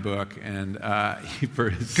 copies of my book, and for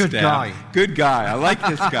his staff. Good guy. I like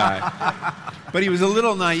this guy. But he was a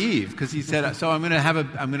little naive because he said, "So I'm going to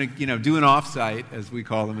do an offsite, as we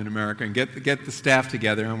call them in America, and get the staff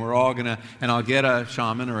together, and we're all going to, and I'll get a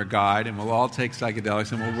shaman or a guide, and we'll all take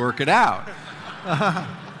psychedelics, and we'll work it out."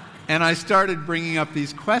 And I started bringing up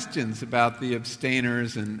these questions about the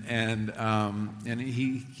abstainers, and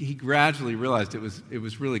he gradually realized it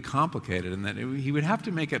was really complicated, and that he would have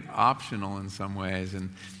to make it optional in some ways.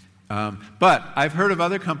 But I've heard of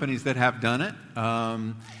other companies that have done it,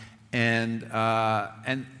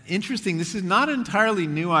 and interesting. This is not an entirely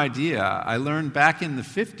new idea. I learned back in the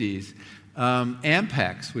 50s.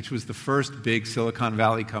 Ampex, which was the first big Silicon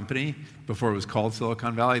Valley company before it was called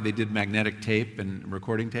Silicon Valley, they did magnetic tape and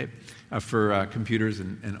recording tape for computers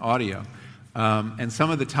and audio. And some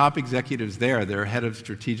of the top executives there, their head of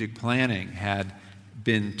strategic planning, had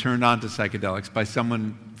been turned on to psychedelics by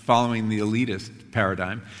someone following the elitist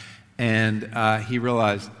paradigm. And he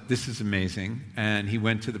realized, this is amazing. And he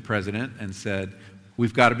went to the president and said,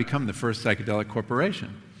 we've got to become the first psychedelic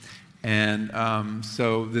corporation. And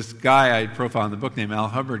so this guy I profile in the book named Al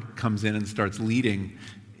Hubbard comes in and starts leading,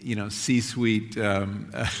 C-suite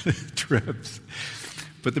trips.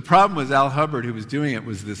 But the problem was Al Hubbard, who was doing it,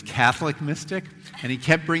 was this Catholic mystic, and he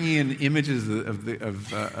kept bringing in images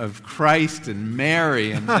of Christ and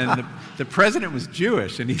Mary, and the president was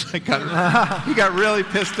Jewish, and he got really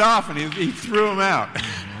pissed off, and he threw him out.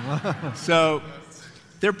 So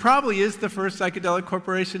there probably is the first psychedelic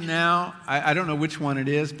corporation now. I don't know which one it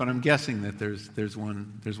is, but I'm guessing that there's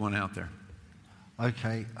one out there.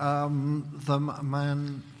 Okay. The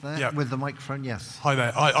man there with the microphone, yes. Hi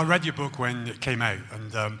there. I read your book when it came out,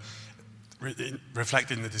 and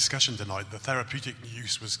reflecting the discussion tonight, the therapeutic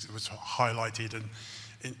use was highlighted, and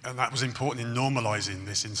that was important in normalizing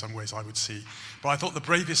this in some ways, I would see. But I thought the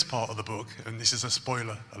bravest part of the book, and this is a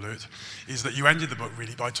spoiler alert, is that you ended the book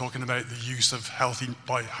really by talking about the use of healthy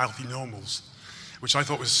normals, which I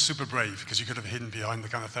thought was super brave, because you could have hidden behind the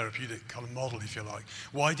kind of therapeutic kind of model, if you like.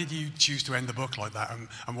 Why did you choose to end the book like that,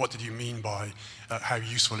 and what did you mean by how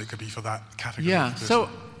useful it could be for that category? Yeah, so,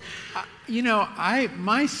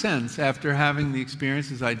 my sense after having the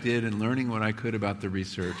experiences I did and learning what I could about the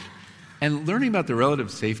research, and learning about the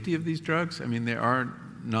relative safety of these drugs, I mean, they are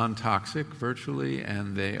non-toxic virtually,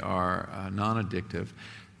 and they are non-addictive,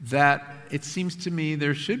 that it seems to me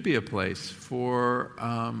there should be a place for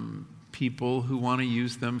people who want to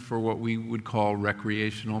use them for what we would call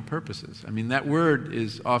recreational purposes. I mean, that word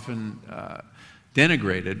is often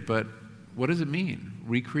denigrated, but what does it mean?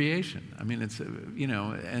 Recreation. I mean,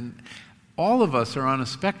 and all of us are on a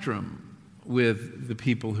spectrum with the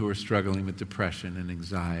people who are struggling with depression and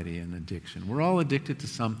anxiety and addiction. We're all addicted to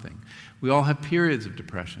something. We all have periods of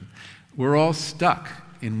depression. We're all stuck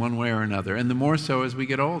in one way or another, and the more so as we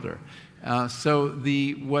get older. So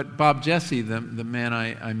what Bob Jesse, the man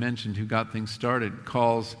I mentioned who got things started,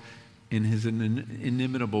 calls in his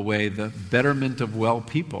inimitable way the betterment of well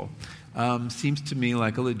people, seems to me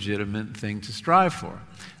like a legitimate thing to strive for.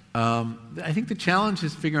 I think the challenge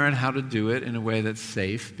is figuring out how to do it in a way that's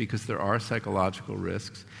safe, because there are psychological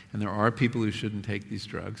risks, and there are people who shouldn't take these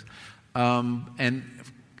drugs. And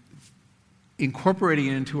incorporating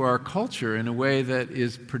it into our culture in a way that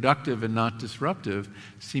is productive and not disruptive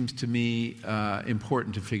seems to me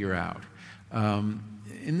important to figure out.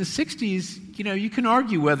 In the 60s, you can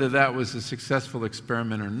argue whether that was a successful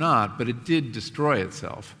experiment or not, but it did destroy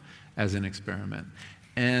itself as an experiment.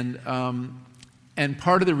 And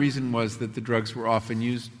part of the reason was that the drugs were often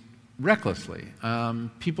used recklessly.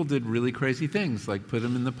 People did really crazy things, like put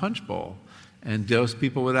them in the punch bowl and dose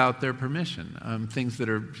people without their permission, things that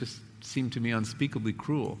are just seem to me unspeakably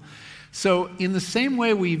cruel. So in the same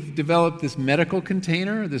way we've developed this medical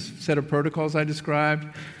container, this set of protocols I described,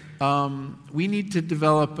 we need to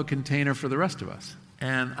develop a container for the rest of us.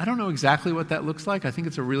 And I don't know exactly what that looks like. I think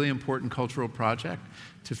it's a really important cultural project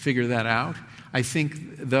to figure that out. I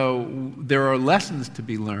think, though, there are lessons to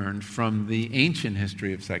be learned from the ancient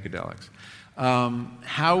history of psychedelics.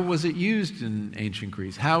 How was it used in ancient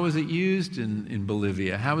Greece? How was it used in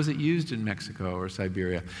Bolivia? How was it used in Mexico or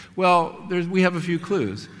Siberia? Well, we have a few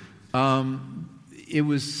clues. It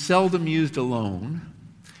was seldom used alone.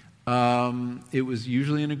 It was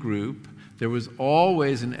usually in a group. There was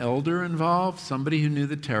always an elder involved, somebody who knew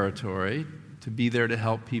the territory, to be there to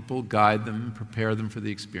help people, guide them, prepare them for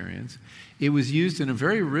the experience. It was used in a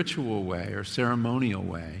very ritual way or ceremonial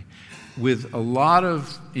way, with a lot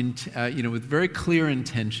of, with very clear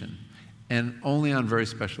intention, and only on very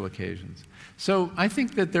special occasions. So I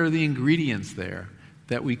think that there are the ingredients there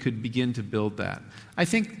that we could begin to build that. I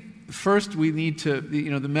think first we need to,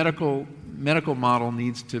 the medical model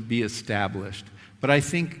needs to be established, but I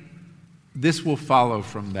think this will follow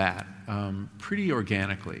from that pretty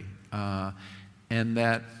organically, and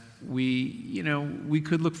that we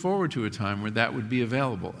could look forward to a time where that would be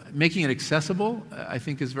available. Making it accessible, I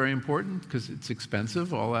think, is very important because it's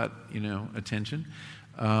expensive, all that, attention,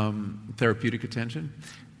 therapeutic attention.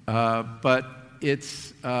 But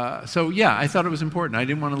it's, I thought it was important. I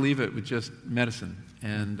didn't want to leave it with just medicine.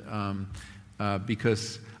 And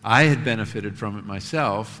because I had benefited from it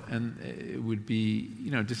myself, and it would be,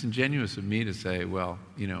 disingenuous of me to say, well,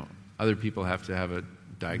 other people have to have a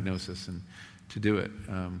diagnosis and to do it,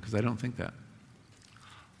 because I don't think that.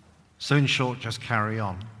 So in short, just carry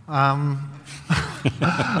on. Right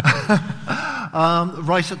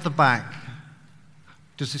at the back.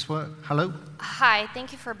 Does this work? Hello? Hi,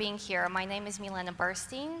 thank you for being here. My name is Milena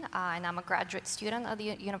Burstein, and I'm a graduate student at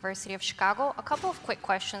the University of Chicago. A couple of quick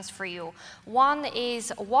questions for you. One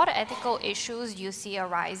is, what ethical issues do you see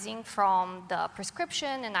arising from the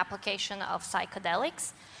prescription and application of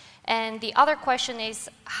psychedelics? And the other question is,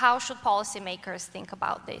 how should policymakers think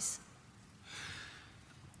about this?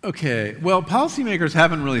 Okay, well, policymakers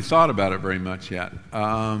haven't really thought about it very much yet.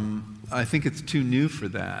 I think it's too new for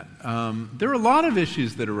that. There are a lot of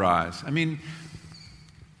issues that arise. We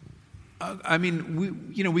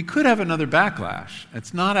could have another backlash.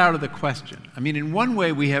 It's not out of the question. In one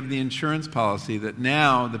way, we have the insurance policy that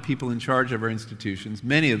now the people in charge of our institutions,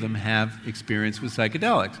 many of them have experience with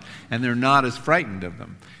psychedelics, and they're not as frightened of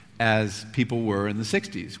them as people were in the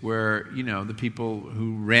 60s, where, the people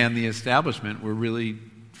who ran the establishment were really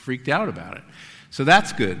freaked out about it. So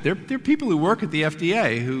that's good. There are people who work at the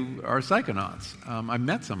FDA who are psychonauts. I've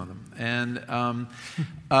met some of them.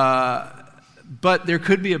 But there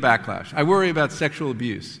could be a backlash. I worry about sexual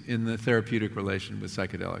abuse in the therapeutic relation with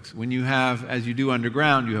psychedelics. When you have, as you do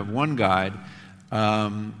underground, you have one guide,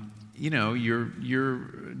 your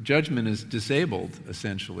judgment is disabled,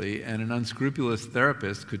 essentially, and an unscrupulous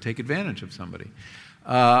therapist could take advantage of somebody.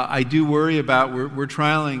 I do worry about, we're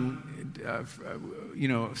trialing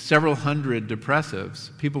several hundred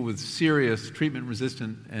depressives, people with serious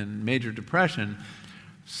treatment-resistant and major depression.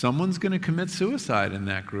 Someone's going to commit suicide in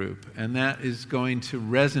that group, and that is going to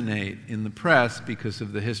resonate in the press because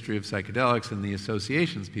of the history of psychedelics and the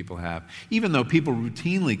associations people have, even though people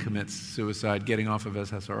routinely commit suicide getting off of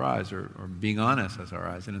SSRIs or being on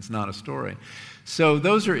SSRIs, and it's not a story. So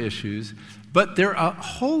those are issues, but there are a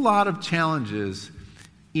whole lot of challenges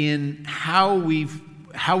in how we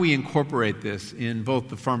incorporate this in both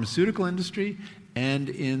the pharmaceutical industry and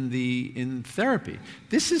in therapy.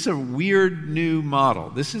 This is a weird new model.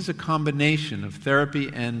 This is a combination of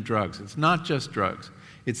therapy and drugs. It's not just drugs.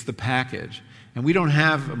 It's the package. And we don't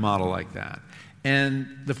have a model like that. And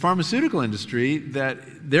the pharmaceutical industry,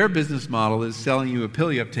 that their business model is selling you a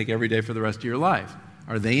pill you have to take every day for the rest of your life.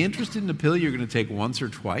 Are they interested in a pill you're going to take once or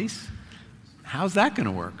twice? How's that going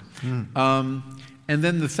to work? And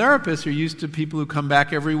then the therapists are used to people who come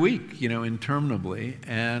back every week, interminably.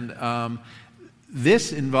 And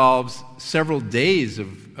this involves several days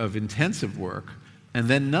of intensive work and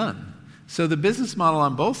then none. So the business model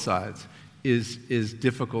on both sides is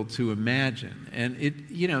difficult to imagine. And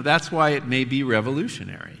that's why it may be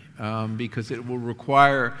revolutionary, because it will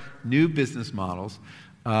require new business models,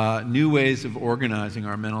 new ways of organizing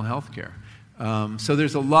our mental health care. So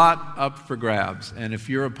there's a lot up for grabs. And if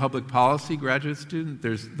you're a public policy graduate student,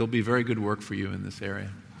 there'll be very good work for you in this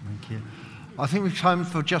area. Thank you. I think we've time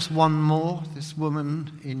for just one more, this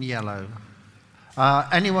woman in yellow.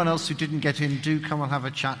 Anyone else who didn't get in, do come and have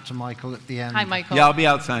a chat to Michael at the end. Hi, Michael. Yeah, I'll be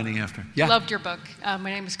out signing after. Yeah. Loved your book.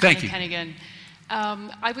 My name is Connie Kennigan.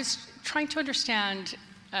 I was trying to understand,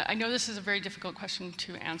 I know this is a very difficult question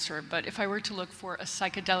to answer, but if I were to look for a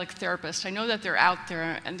psychedelic therapist, I know that they're out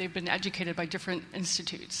there and they've been educated by different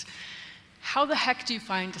institutes. How the heck do you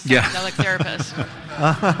find a psychedelic therapist?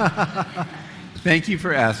 Thank you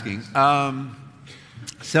for asking.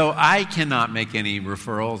 So I cannot make any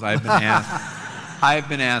referrals. I've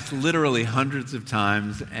been asked literally hundreds of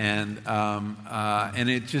times, and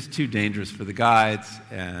it's just too dangerous for the guides,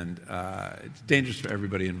 and it's dangerous for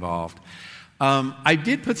everybody involved. I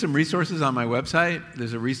did put some resources on my website.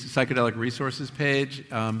 There's a psychedelic resources page,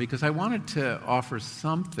 because I wanted to offer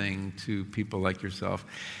something to people like yourself.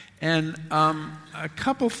 And a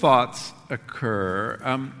couple thoughts occur.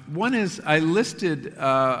 One is I listed,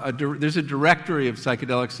 there's a directory of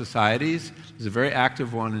psychedelic societies. There's a very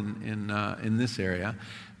active one in this area.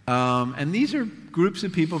 And these are groups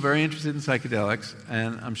of people very interested in psychedelics,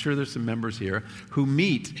 and I'm sure there's some members here, who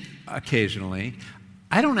meet occasionally.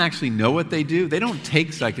 I don't actually know what they do. They don't take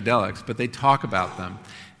psychedelics, but they talk about them.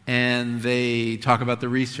 And they talk about the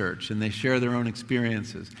research, and they share their own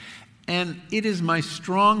experiences. And it is my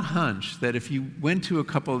strong hunch that if you went to a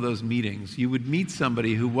couple of those meetings, you would meet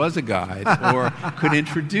somebody who was a guide or could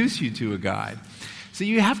introduce you to a guide. So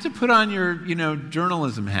you have to put on your,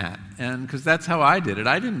 journalism hat, and because that's how I did it.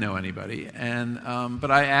 I didn't know anybody, and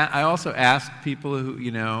but I also asked people who,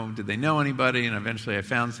 did they know anybody, and eventually I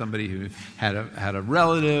found somebody who had a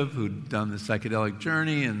relative who'd done the psychedelic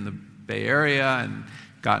journey in the Bay Area and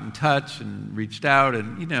got in touch and reached out,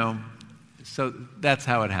 and so that's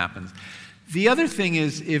how it happens. The other thing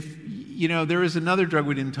is, if there is another drug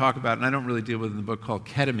we didn't talk about, and I don't really deal with in the book, called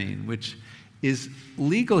ketamine, which is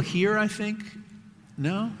legal here, I think.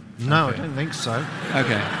 No? No, okay. I don't think so.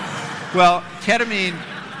 Okay. Well, ketamine...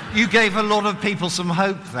 You gave a lot of people some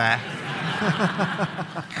hope there.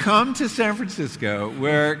 Come to San Francisco,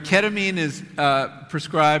 where ketamine is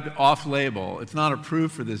prescribed off-label. It's not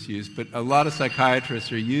approved for this use, but a lot of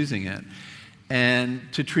psychiatrists are using it and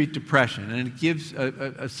to treat depression. And it gives a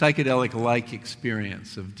psychedelic-like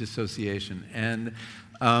experience of dissociation. And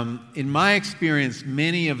in my experience,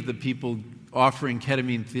 many of the people offering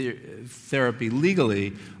ketamine therapy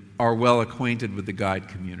legally are well acquainted with the guide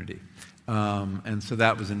community. And so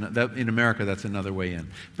that was in America, that's another way in.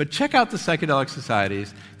 But check out the psychedelic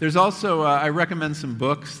societies. There's also, I recommend some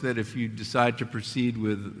books that if you decide to proceed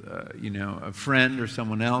with, a friend or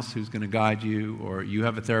someone else who's going to guide you, or you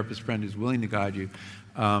have a therapist friend who's willing to guide you,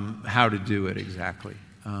 how to do it exactly.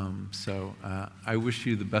 So I wish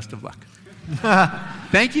you the best of luck.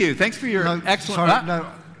 Thank you. Thanks for your excellent... Sorry, no.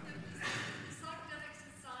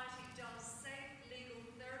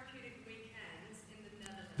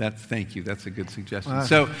 Thank you. That's a good suggestion.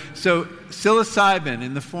 So psilocybin,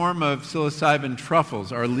 in the form of psilocybin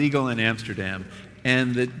truffles, are legal in Amsterdam,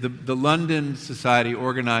 and the London Society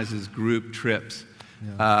organizes group trips,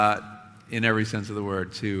 in every sense of the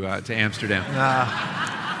word, to Amsterdam.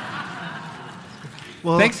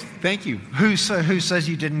 Well, thank you. Who says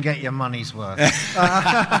you didn't get your money's worth?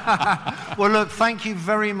 Well, look, thank you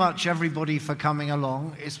very much, everybody, for coming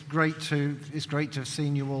along. It's great to have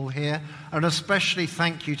seen you all here, and especially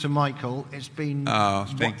thank you to Michael. It's been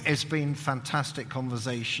fantastic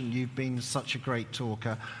conversation. You've been such a great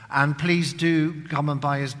talker, and please do come and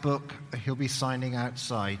buy his book. He'll be signing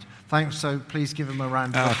outside. Thanks. So please give him a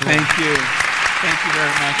round of applause. Thank you. Thank you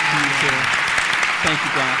very much to you too. Thank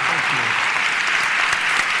you, Don. Thank you.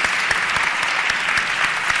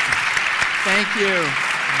 Thank you.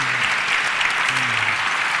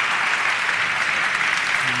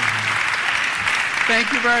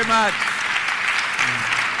 Thank you very much.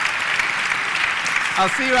 I'll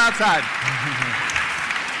see you outside.